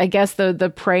effect. I guess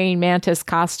the praying mantis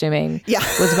costuming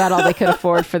was about all they could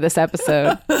afford for this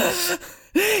episode.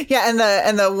 Yeah, and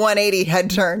the 180 head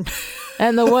turn.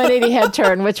 And the 180 head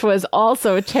turn, which was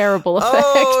also a terrible effect.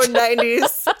 Oh,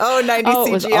 90s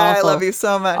CGI. I love you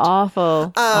so much.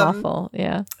 Awful.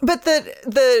 Yeah. But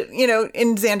the you know,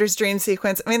 in Xander's dream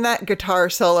sequence, I mean, that guitar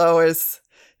solo is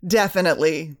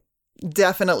definitely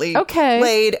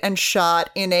played and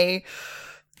shot in a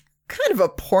kind of a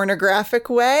pornographic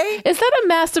way. Is that a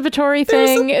masturbatory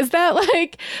thing? Is that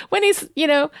like when he's, you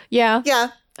know, yeah.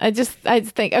 I just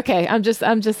think, okay, I'm just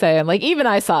saying, like, even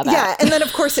I saw that. Yeah, and then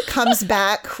of course it comes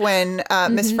back when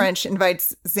Miss French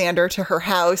invites Xander to her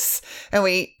house, and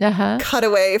we cut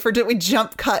away we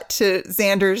jump cut to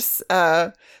Xander's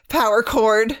power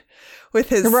cord with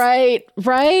his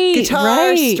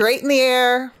guitar straight in the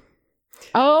air.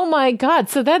 Oh my God!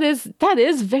 So that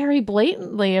is very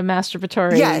blatantly a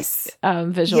masturbatory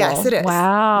visual. Yes, it is.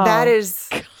 Wow, that is.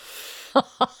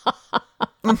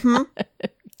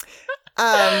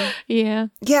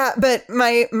 Yeah, but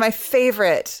my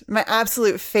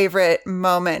absolute favorite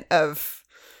moment of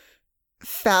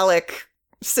phallic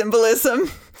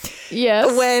symbolism,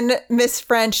 when Miss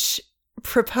French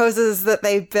proposes that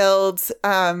they build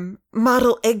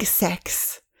model egg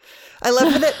sex. I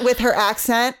love it with her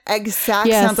accent. Egg sack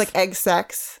sounds like egg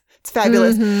sex. It's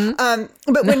fabulous.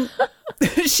 But when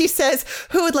she says,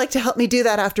 "Who would like to help me do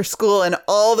that after school?" and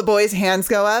all the boys' hands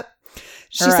go up,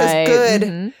 she says,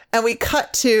 "Good." And we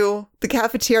cut to the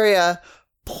cafeteria.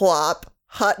 Plop.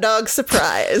 Hot dog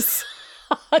surprise.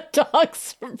 Hot dog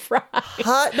surprise.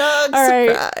 Hot dog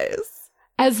surprise.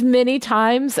 As many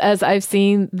times as I've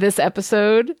seen this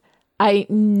episode, I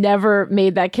never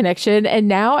made that connection. And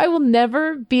now I will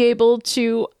never be able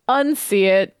to unsee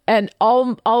it. And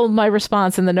all my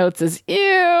response in the notes is,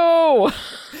 ew.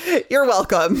 You're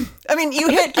welcome. I mean,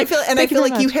 I feel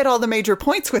like you hit all the major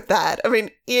points with that. I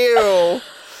mean, ew.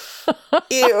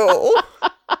 Ew.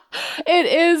 It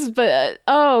is, but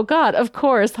oh God, of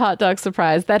course, hot dog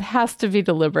surprise. That has to be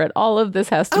deliberate. All of this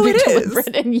has to be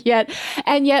deliberate.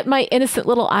 And yet my innocent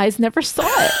little eyes never saw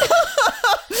it.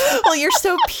 Well, you're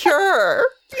so pure.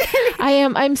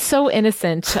 I'm so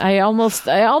innocent. I almost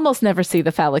never see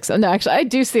the phallic. No, actually I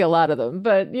do see a lot of them,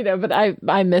 but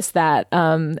I miss that.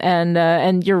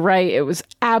 And you're right. It was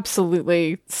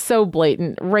absolutely so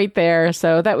blatant right there.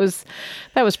 So that was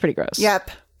pretty gross.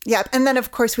 Yep. And then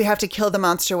of course we have to kill the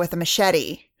monster with a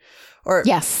machete.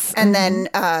 Yes. And then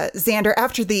Xander,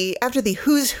 after the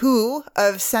who's who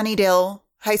of Sunnydale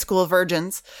High School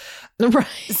virgins, right.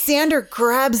 Xander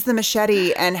grabs the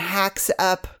machete and hacks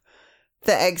up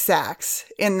the egg sacs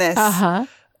in this.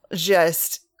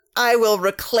 Just, I will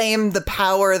reclaim the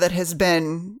power that has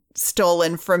been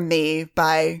stolen from me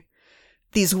by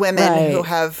these women who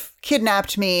have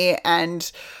kidnapped me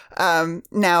and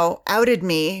now outed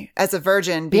me as a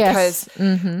virgin, because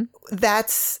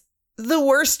that's the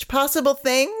worst possible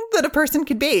thing that a person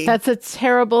could be. That's a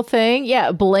terrible thing.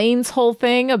 Yeah. Blaine's whole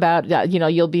thing about,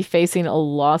 you'll be facing a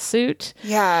lawsuit.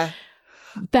 Yeah.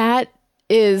 That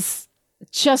is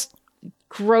just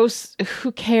gross.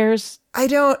 Who cares? I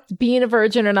don't. Being a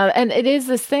virgin or not. And it is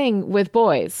this thing with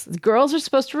boys. Girls are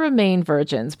supposed to remain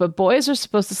virgins, but boys are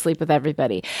supposed to sleep with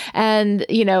everybody. And,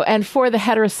 and for the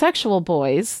heterosexual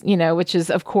boys, which is,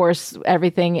 of course,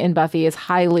 everything in Buffy is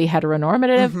highly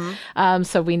heteronormative.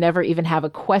 So we never even have a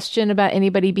question about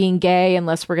anybody being gay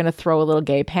unless we're going to throw a little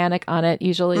gay panic on it,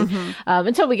 usually,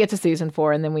 until we get to season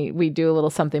 4. And then we do a little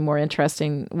something more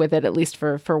interesting with it, at least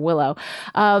for Willow.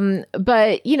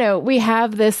 But, we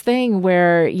have this thing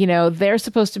where, they're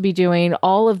supposed to be doing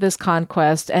all of this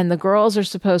conquest, and the girls are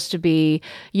supposed to be,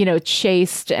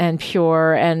 chaste and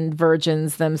pure and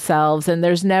virgins themselves. And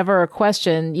there's never a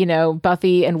question,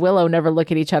 Buffy and Willow never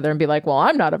look at each other and be like, well,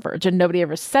 I'm not a virgin. Nobody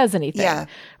ever says anything,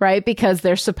 right? Because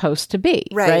they're supposed to be,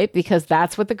 right? Because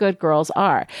that's what the good girls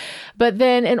are. But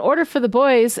then in order for the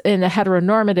boys in a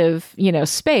heteronormative,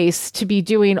 space to be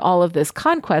doing all of this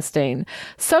conquesting,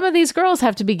 some of these girls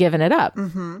have to be giving it up.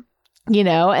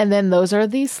 And then those are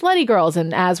the slutty girls.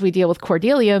 And as we deal with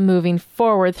Cordelia moving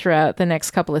forward throughout the next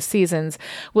couple of seasons,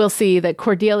 we'll see that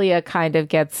Cordelia kind of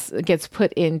gets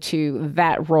put into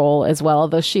that role as well,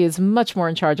 although she is much more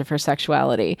in charge of her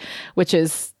sexuality, which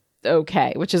is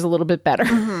okay, which is a little bit better.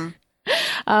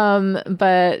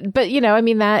 But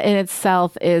that in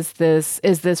itself is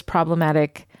this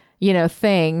problematic,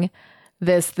 thing.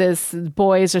 This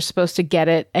boys are supposed to get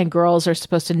it and girls are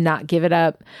supposed to not give it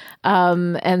up.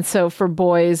 And so for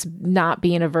boys, not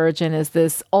being a virgin is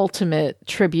this ultimate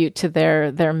tribute to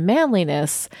their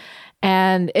manliness.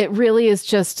 And it really is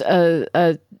just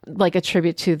a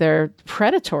tribute to their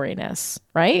predatoriness,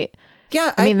 right?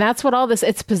 Yeah. I mean, that's what all this,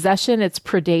 it's possession, it's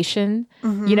predation,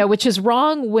 which is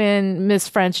wrong when Miss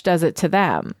French does it to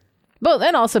them. Well,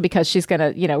 and also because she's going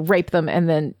to, rape them and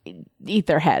then eat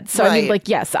their heads. So, I mean,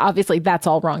 yes, obviously that's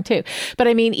all wrong too. But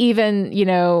I mean, even,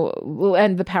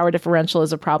 and the power differential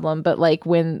is a problem. But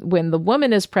when the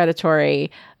woman is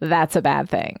predatory, that's a bad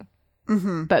thing.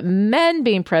 But men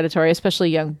being predatory,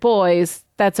 especially young boys,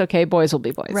 that's okay. Boys will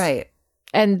be boys. Right.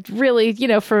 And really,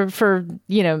 for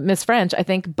Miss French, I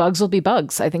think bugs will be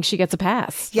bugs. I think she gets a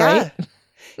pass. Yeah. Right?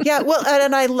 Yeah. Well,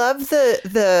 and I love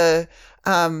the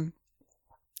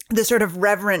sort of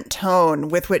reverent tone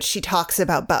with which she talks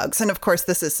about bugs. And of course,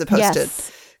 this is supposed to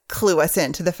clue us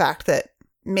into the fact that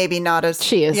maybe not as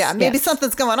she is. Yeah, maybe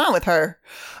something's going on with her.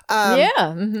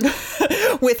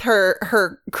 With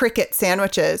her cricket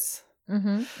sandwiches.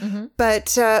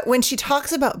 But when she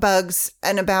talks about bugs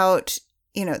and about,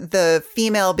 the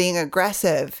female being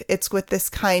aggressive, it's with this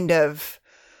kind of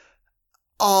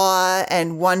awe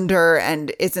and wonder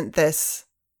and isn't this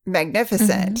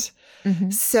magnificent?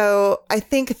 So I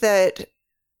think that,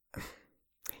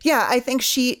 I think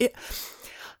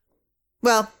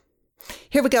well,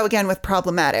 here we go again with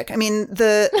problematic. I mean,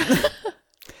 so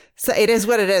it is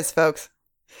what it is, folks.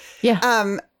 Yeah.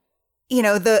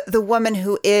 The woman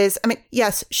who is,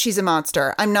 yes, she's a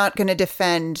monster. I'm not going to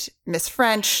defend Miss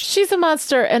French. She's a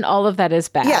monster and all of that is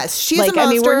bad. Yes, she's a monster. I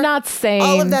mean, we're not saying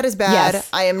all of that is bad. Yes.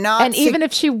 I am not. And even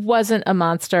if she wasn't a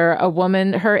monster, a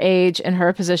woman her age and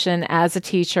her position as a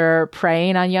teacher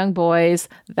preying on young boys,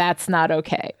 that's not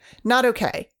okay. Not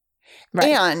okay. Right.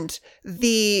 And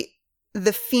the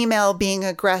the female being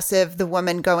aggressive, the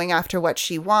woman going after what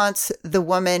she wants, the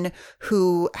woman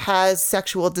who has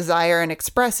sexual desire and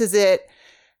expresses it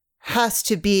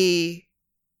must be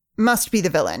the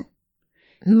villain.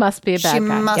 Must be a bad guy. She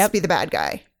must be the bad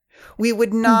guy. We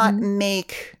would not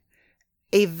make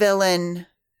a villain,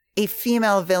 a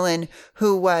female villain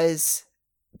who was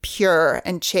pure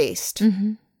and chaste.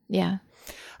 Yeah.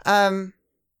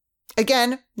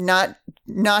 Again, not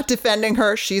defending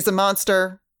her. She's a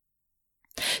monster.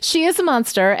 She is a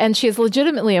monster, and she is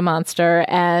legitimately a monster.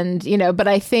 And, but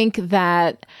I think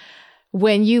that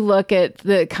when you look at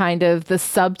the kind of the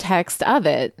subtext of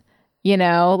it,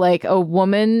 like a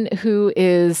woman who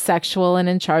is sexual and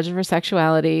in charge of her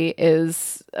sexuality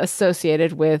is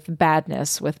associated with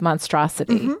badness, with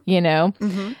monstrosity,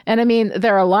 And I mean,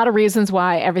 there are a lot of reasons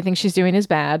why everything she's doing is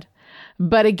bad.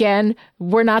 But again,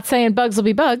 we're not saying bugs will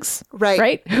be bugs,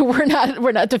 right? We're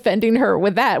not defending her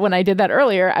with that. When I did that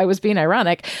earlier, I was being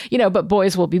ironic, but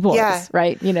boys will be boys,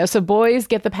 right? So boys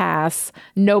get the pass.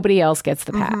 Nobody else gets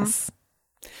the pass.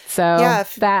 So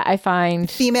that I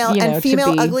find female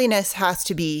ugliness has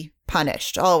to be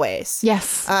punished always.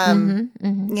 Yes.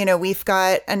 We've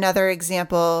got another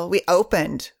example. We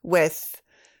opened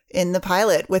in the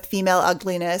pilot with female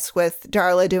ugliness, with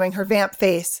Darla doing her vamp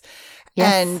face.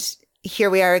 Yes. And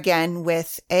here we are again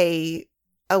with a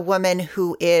woman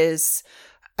who is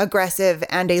aggressive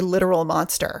and a literal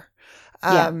monster.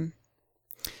 Yeah.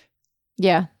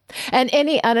 And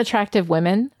any unattractive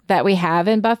women that we have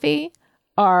in Buffy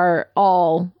are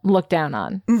all looked down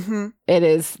on. It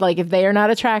is like, if they are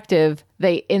not attractive,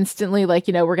 they instantly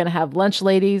we're going to have lunch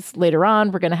ladies later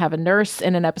on. We're going to have a nurse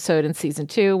in an episode in season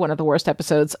 2, one of the worst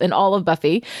episodes in all of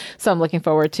Buffy. So I'm looking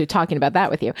forward to talking about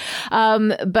that with you.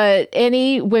 But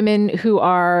any women who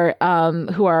are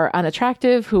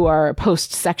unattractive, who are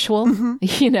post-sexual,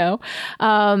 look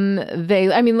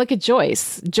at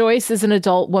Joyce. Joyce is an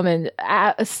adult woman,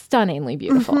 stunningly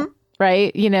beautiful.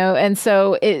 Right. And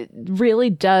so it really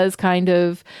does kind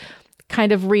of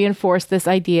reinforce this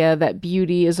idea that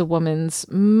beauty is a woman's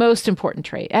most important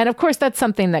trait. And of course, that's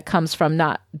something that comes from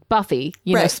not Buffy,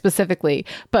 specifically,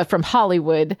 but from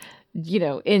Hollywood,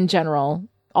 in general,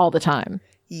 all the time.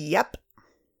 Yep.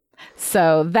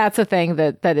 So that's a thing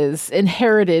that is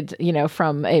inherited,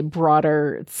 from a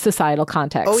broader societal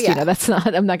context. Oh, yeah. I'm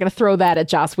not going to throw that at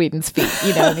Joss Whedon's feet.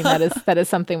 That is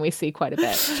something we see quite a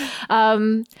bit.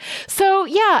 So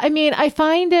yeah,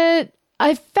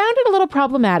 I found it a little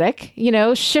problematic,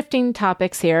 shifting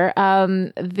topics here,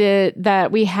 that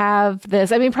we have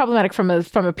this, problematic from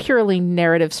a purely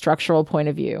narrative structural point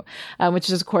of view, which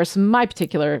is, of course, my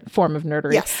particular form of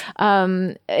nerdery. Yes.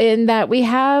 In that we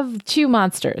have two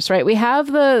monsters, right? We have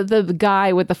the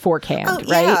guy with the forkhand,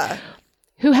 right? Yeah.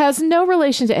 Who has no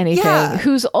relation to anything,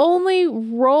 whose only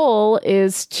role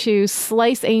is to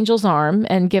slice Angel's arm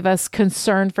and give us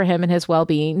concern for him and his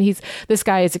well-being. This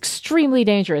guy is extremely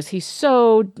dangerous. He's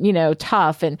so,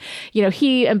 tough. And,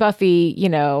 he and Buffy,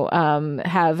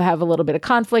 have a little bit of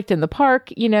conflict in the park,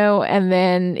 and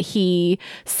then he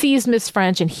sees Miss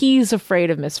French and he's afraid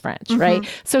of Miss French, right?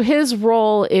 So his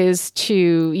role is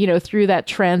to, through that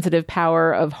transitive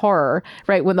power of horror,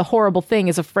 right? When the horrible thing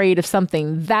is afraid of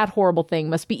something, that horrible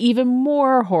thing must be even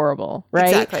more horrible, right?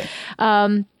 Exactly.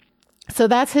 So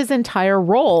that's his entire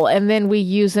role. And then we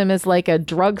use him as like a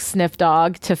drug sniff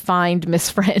dog to find Miss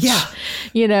French,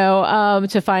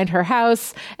 to find her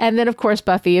house. And then, of course,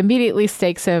 Buffy immediately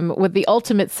stakes him with the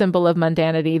ultimate symbol of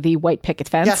mundanity, the white picket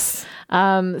fence. Yes.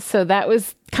 So that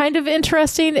was kind of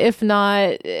interesting, if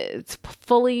not it's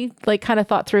fully kind of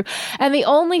thought through. And the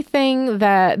only thing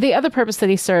the other purpose that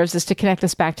he serves is to connect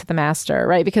us back to the Master,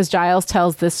 right? Because Giles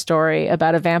tells this story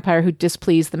about a vampire who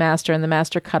displeased the Master, and the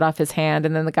Master cut off his hand,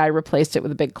 and then the guy replaced it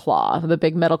with a big claw, the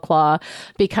big metal claw,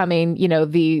 becoming,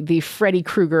 the Freddy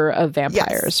Krueger of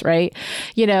vampires, right?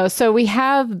 So we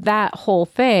have that whole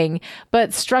thing,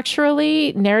 but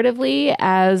structurally, narratively,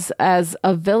 as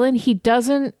a villain, he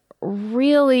doesn't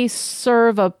really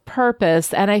serve a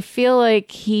purpose. And I feel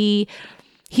like he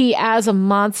as a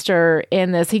monster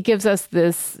in this, he gives us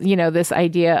this, this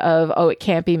idea of, it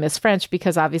can't be Miss French,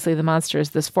 because obviously the monster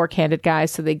is this fork-handed guy.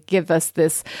 So they give us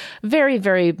this very,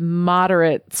 very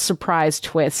moderate surprise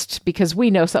twist, because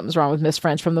we know something's wrong with Miss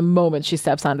French from the moment she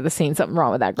steps onto the scene. Something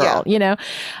wrong with that girl,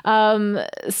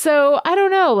 So I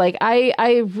don't know.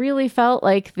 I really felt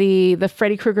like the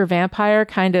Freddy Krueger vampire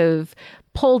kind of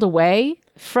pulled away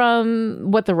from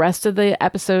what the rest of the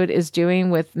episode is doing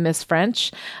with Miss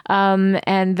French,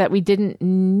 and that we didn't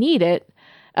need it.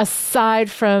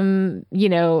 aside from,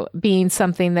 being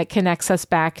something that connects us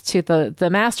back to the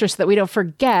master so that we don't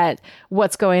forget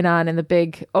what's going on in the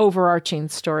big overarching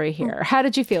story here. How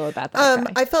did you feel about that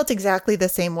guy? I felt exactly the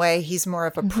same way. He's more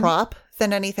of a prop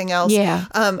than anything else. Yeah.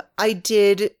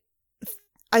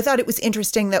 I thought it was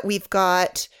interesting that we've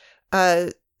got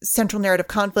a central narrative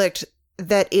conflict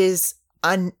that is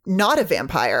not a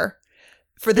vampire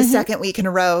for the second week in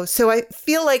a row. So I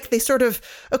feel like they sort of,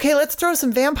 okay, let's throw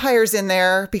some vampires in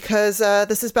there because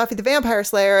this is Buffy the Vampire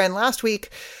Slayer. And last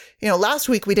week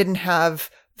we didn't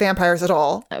have vampires at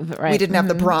all. Right. We didn't have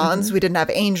the Bronze. We didn't have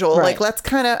Angel. Right.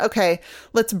 Like,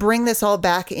 let's bring this all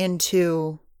back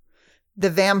into the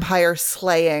vampire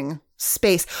slaying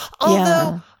space.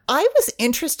 Although I was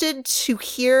interested to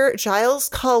hear Giles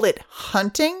call it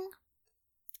hunting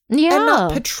and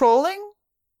not patrolling.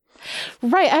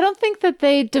 Right. I don't think that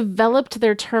they developed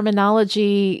their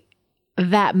terminology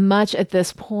that much at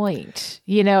this point.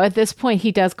 At this point,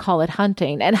 he does call it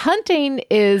hunting. And hunting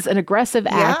is an aggressive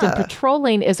act and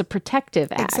patrolling is a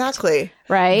protective act. Exactly.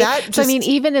 Right?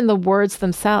 Even in the words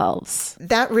themselves.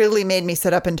 That really made me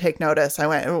sit up and take notice. I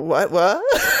went, what?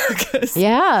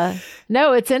 Yeah.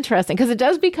 No, it's interesting because it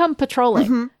does become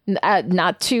patrolling.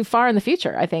 Not too far in the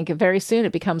future. I think very soon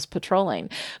it becomes patrolling.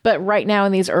 But right now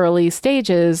in these early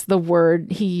stages, the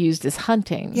word he used is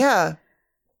hunting. Yeah.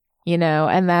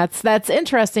 And that's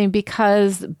interesting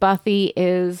because Buffy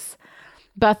in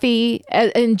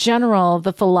general,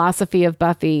 the philosophy of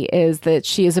Buffy is that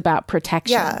she is about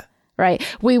protection. Yeah. Right.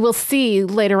 We will see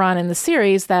later on in the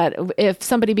series that if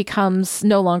somebody becomes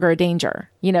no longer a danger,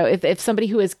 if somebody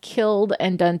who has killed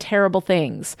and done terrible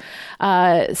things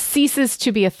ceases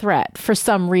to be a threat for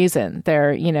some reason,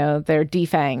 they're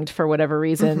defanged for whatever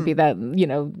reason, be that,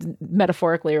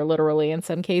 metaphorically or literally in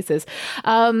some cases.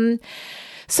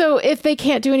 So if they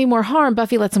can't do any more harm,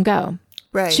 Buffy lets them go.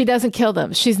 Right. She doesn't kill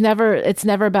them. It's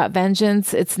never about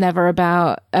vengeance. It's never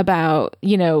about,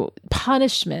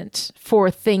 punishment for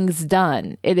things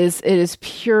done. It is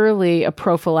purely a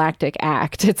prophylactic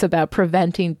act. It's about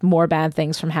preventing more bad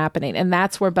things from happening. And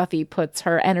that's where Buffy puts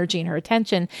her energy and her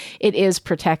attention. It is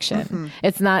protection.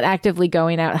 It's not actively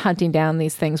going out hunting down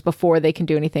these things before they can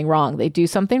do anything wrong. They do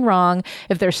something wrong.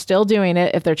 If they're still doing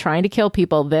it, if they're trying to kill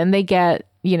people, then they get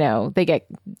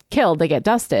killed, they get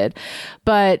dusted.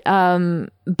 But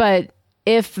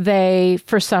if they,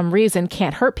 for some reason,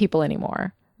 can't hurt people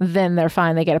anymore, then they're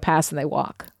fine. They get a pass and they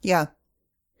walk. Yeah.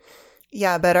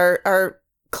 Yeah. But our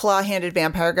claw-handed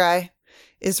vampire guy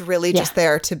is really just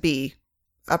there to be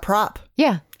a prop.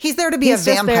 Yeah. He's there to be a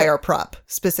vampire prop,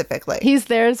 specifically. He's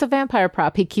there as a vampire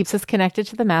prop. He keeps us connected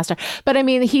to the master. But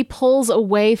he pulls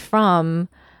away from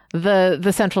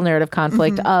the central narrative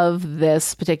conflict of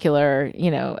this particular,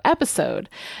 episode.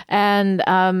 And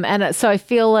so I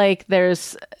feel like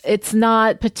it's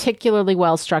not particularly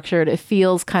well structured. It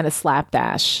feels kind of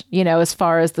slapdash, as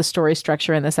far as the story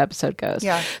structure in this episode goes.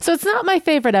 Yeah. So it's not my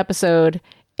favorite episode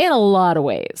in a lot of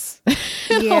ways.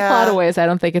 A lot of ways, I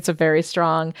don't think it's a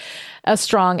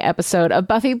strong episode of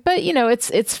Buffy, but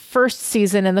it's first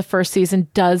season, and the first season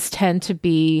does tend to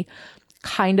be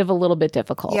kind of a little bit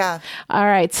difficult. Yeah. All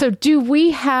right. So do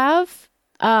we have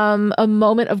a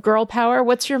moment of girl power?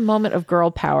 What's your moment of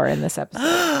girl power in this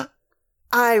episode?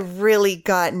 I really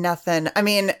got nothing. I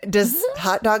mean, does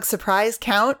hot dog surprise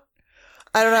count?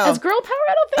 I don't know. As girl power?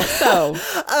 I don't think so.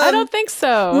 I don't think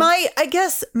so.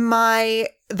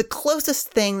 The closest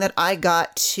thing that I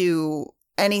got to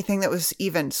anything that was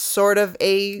even sort of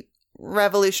a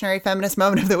revolutionary feminist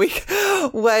moment of the week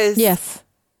was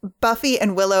Buffy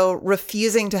and Willow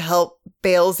refusing to help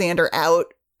bail Xander out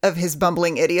of his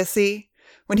bumbling idiocy.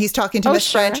 When he's talking to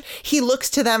Miss French, he looks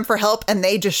to them for help and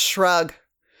they just shrug.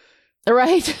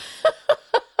 Right.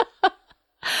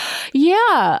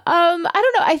 Yeah. I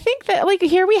don't know. I think that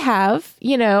here we have,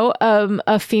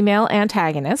 a female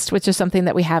antagonist, which is something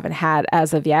that we haven't had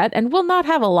as of yet and will not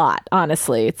have a lot,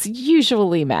 honestly. It's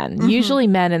usually men,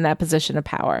 in that position of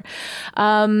power.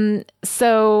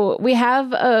 So we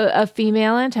have a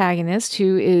female antagonist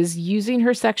who is using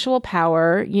her sexual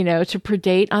power, to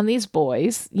predate on these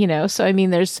boys, so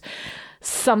there's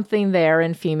something there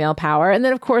in female power. And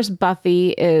then, of course,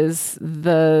 Buffy is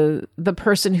the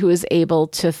person who is able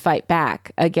to fight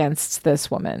back against this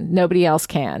woman. Nobody else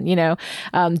can,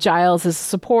 Giles is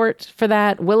support for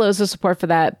that. Willow's a support for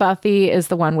that. Buffy is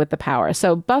the one with the power.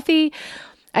 So Buffy,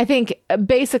 I think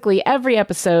basically every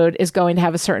episode is going to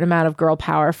have a certain amount of girl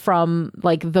power from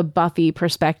the Buffy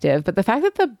perspective. But the fact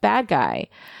that the bad guy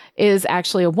is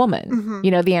actually a woman.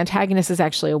 You know, the antagonist is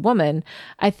actually a woman,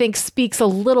 I think speaks a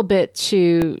little bit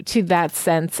to that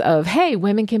sense of, hey,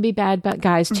 women can be bad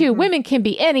guys too. Women can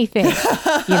be anything,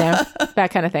 you know,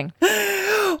 that kind of thing.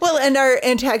 Well, and our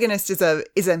antagonist is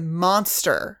a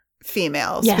monster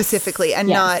female specifically, and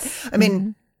not, I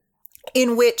mean,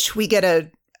 in which we get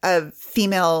a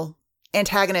female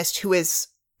antagonist who is,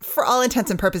 for all intents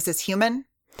and purposes, human.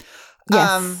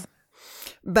 Yes.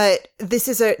 But this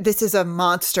is a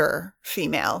monster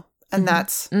female, and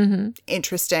that's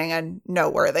interesting and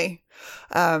noteworthy.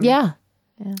 But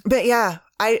yeah,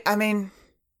 I mean,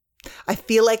 I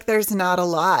feel like there's not a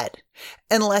lot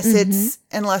unless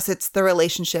it's the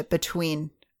relationship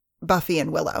between Buffy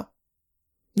and Willow.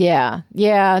 Yeah.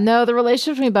 No, the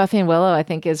relationship between Buffy and Willow, I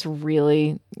think, is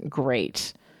really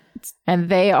great. And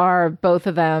they are, both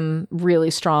of them, really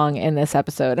strong in this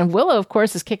episode. And Willow, of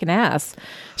course, is kicking ass.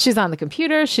 She's on the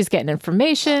computer. She's getting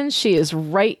information. She is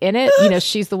right in it. You know,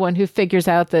 she's the one who figures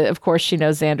out that, of course, she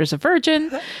knows Xander's a virgin,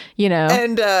 you know.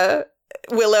 And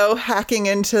Willow hacking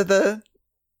into the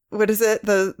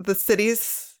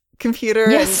city's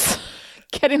computer. Yes.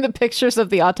 Getting the pictures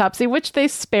of the autopsy, which they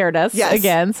spared us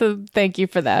again. So thank you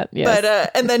for that. Yes.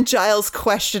 But, and then Giles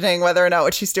questioning whether or not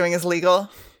what she's doing is legal.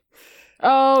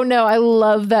 Oh, no, I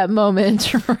love that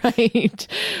moment, right?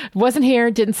 Wasn't here,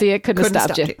 didn't see it, couldn't have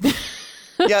stopped you.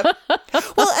 Yep.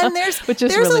 Well, and there's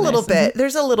really a little nice. bit,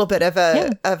 there's a little bit of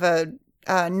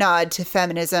a nod to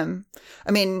feminism.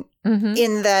 I mean,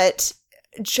 in that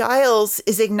Giles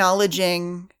is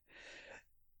acknowledging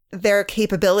their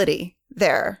capability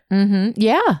there.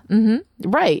 Yeah.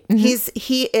 Right.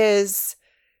 He is,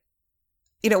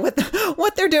 you know,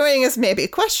 what they're doing is maybe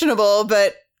questionable,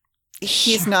 but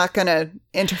he's not going to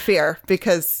interfere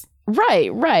because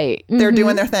right. They're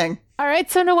doing their thing. All right.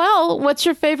 So, Noelle, what's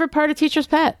your favorite part of Teacher's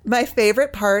Pet? My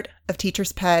favorite part of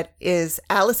Teacher's Pet is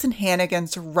Allison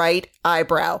Hannigan's right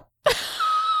eyebrow.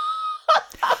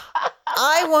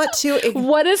 I want to.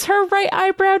 What is her right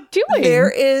eyebrow doing?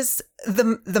 There is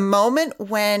the moment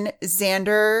when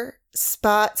Xander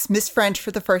spots Miss French for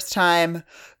the first time,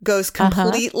 goes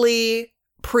completely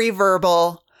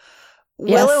pre-verbal.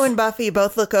 Willow and Buffy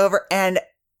both look over, and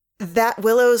that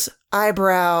Willow's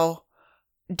eyebrow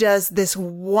does this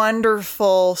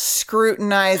wonderful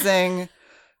scrutinizing.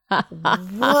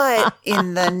 What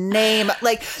in the name?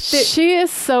 Like, she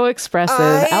is so expressive.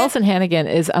 Allison Hannigan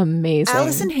is amazing.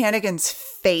 Allison Hannigan's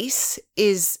face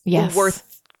is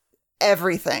worth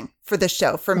everything for the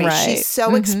show for me. Right. She's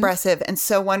so expressive and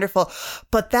so wonderful.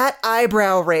 But that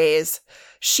eyebrow raise,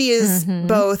 she is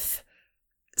both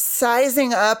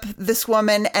sizing up this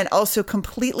woman and also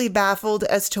completely baffled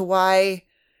as to why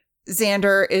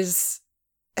Xander is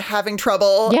having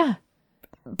trouble. Yeah.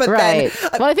 But right. then,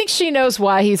 well, I think she knows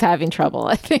why he's having trouble.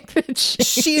 I think that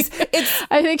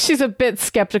I think she's a bit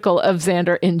skeptical of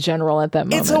Xander in general at that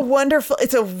moment. It's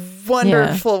a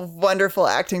wonderful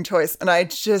acting choice. And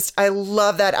I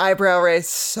love that eyebrow raise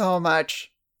so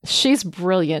much. She's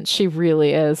brilliant. She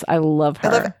really is. I love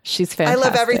her. She's fantastic. I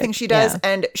love everything she does. Yeah.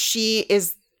 And she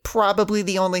is probably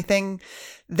the only thing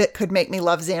that could make me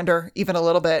love Xander even a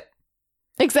little bit.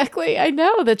 Exactly. I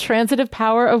know. The transitive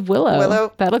power of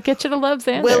Willow. That'll get you to love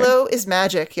Xander. Willow is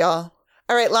magic, y'all.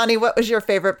 All right, Lonnie, what was your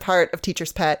favorite part of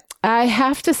Teacher's Pet? I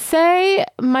have to say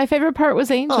my favorite part was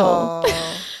Angel.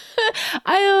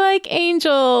 I like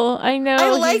Angel. I know. I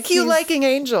like you liking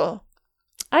Angel.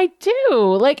 I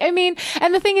do. Like, I mean,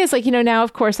 and the thing is, like, you know, now,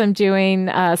 of course, I'm doing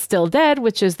Still Dead,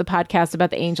 which is the podcast about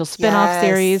the Angel spinoff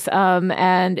series.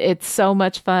 And it's so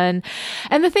much fun.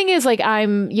 And the thing is, like,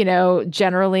 I'm, you know,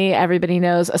 generally, everybody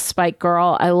knows, a Spike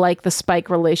girl. I like the Spike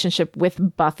relationship with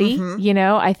Buffy. You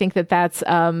know, I think that that's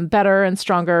better and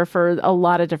stronger for a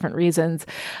lot of different reasons.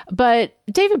 But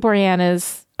David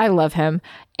Boreanaz, I love him.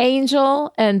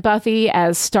 Angel and Buffy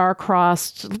as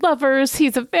star-crossed lovers.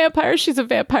 He's a vampire. She's a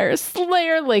vampire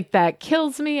slayer. Like, that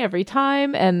kills me every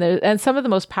time. And some of the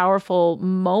most powerful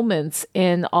moments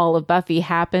in all of Buffy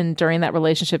happened during that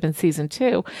relationship in season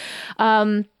 2.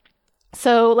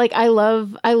 So, like, I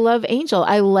love Angel.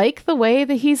 I like the way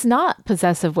that he's not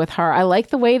possessive with her. I like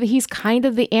the way that he's kind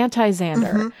of the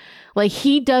anti-Xander. Like,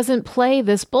 he doesn't play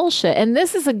this bullshit. And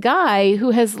this is a guy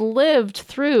who has lived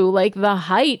through, like, the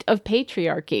height of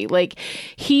patriarchy. Like,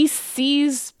 he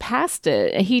sees past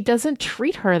it. He doesn't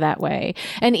treat her that way.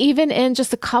 And even in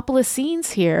just a couple of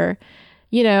scenes here,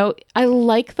 you know, I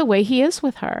like the way he is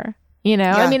with her. You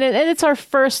know, I mean, and it's our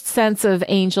first sense of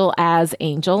Angel as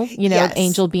Angel, you know,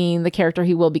 Angel being the character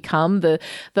he will become. The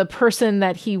person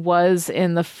that he was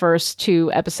in the first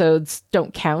 2 episodes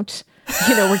don't count.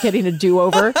 we're getting a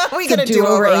do-over. We get a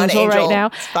do-over on Angel right now.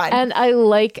 It's fine. And I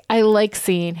like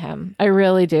seeing him. I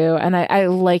really do. And I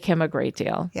like him a great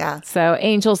deal. Yeah. So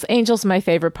Angel's my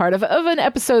favorite part of an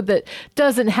episode that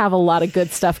doesn't have a lot of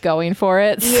good stuff going for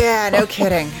it. Yeah, no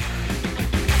kidding.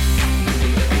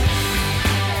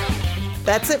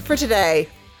 That's it for today.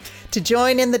 To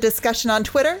join in the discussion on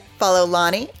Twitter, follow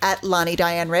Lonnie at Lonnie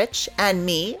Diane Rich and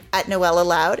me at Noella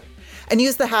Loud, and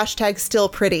use the hashtag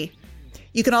StillPretty.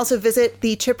 You can also visit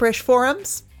the Chipperish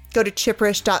forums. Go to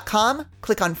chipperish.com,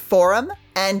 click on forum,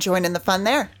 and join in the fun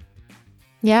there.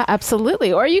 Yeah,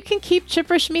 absolutely. Or you can keep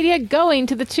Chipperish Media going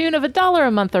to the tune of $1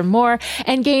 a month or more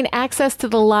and gain access to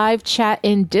the live chat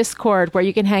in Discord, where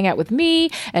you can hang out with me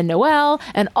and Noelle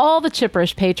and all the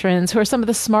Chipperish patrons, who are some of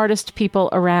the smartest people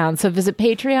around. So visit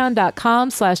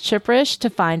patreon.com/Chipperish to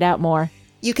find out more.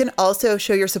 You can also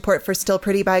show your support for Still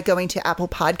Pretty by going to Apple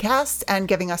Podcasts and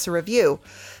giving us a review.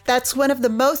 That's one of the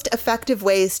most effective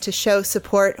ways to show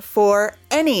support for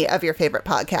any of your favorite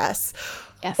podcasts.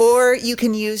 Yes. Or you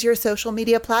can use your social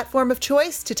media platform of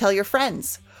choice to tell your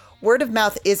friends. Word of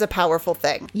mouth is a powerful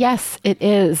thing. Yes, it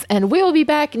is. And we will be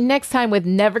back next time with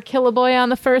Never Kill a Boy on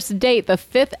the First Date, the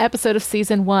 5th episode of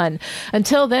season 1.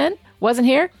 Until then, wasn't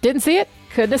here, didn't see it,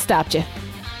 couldn't have stopped you.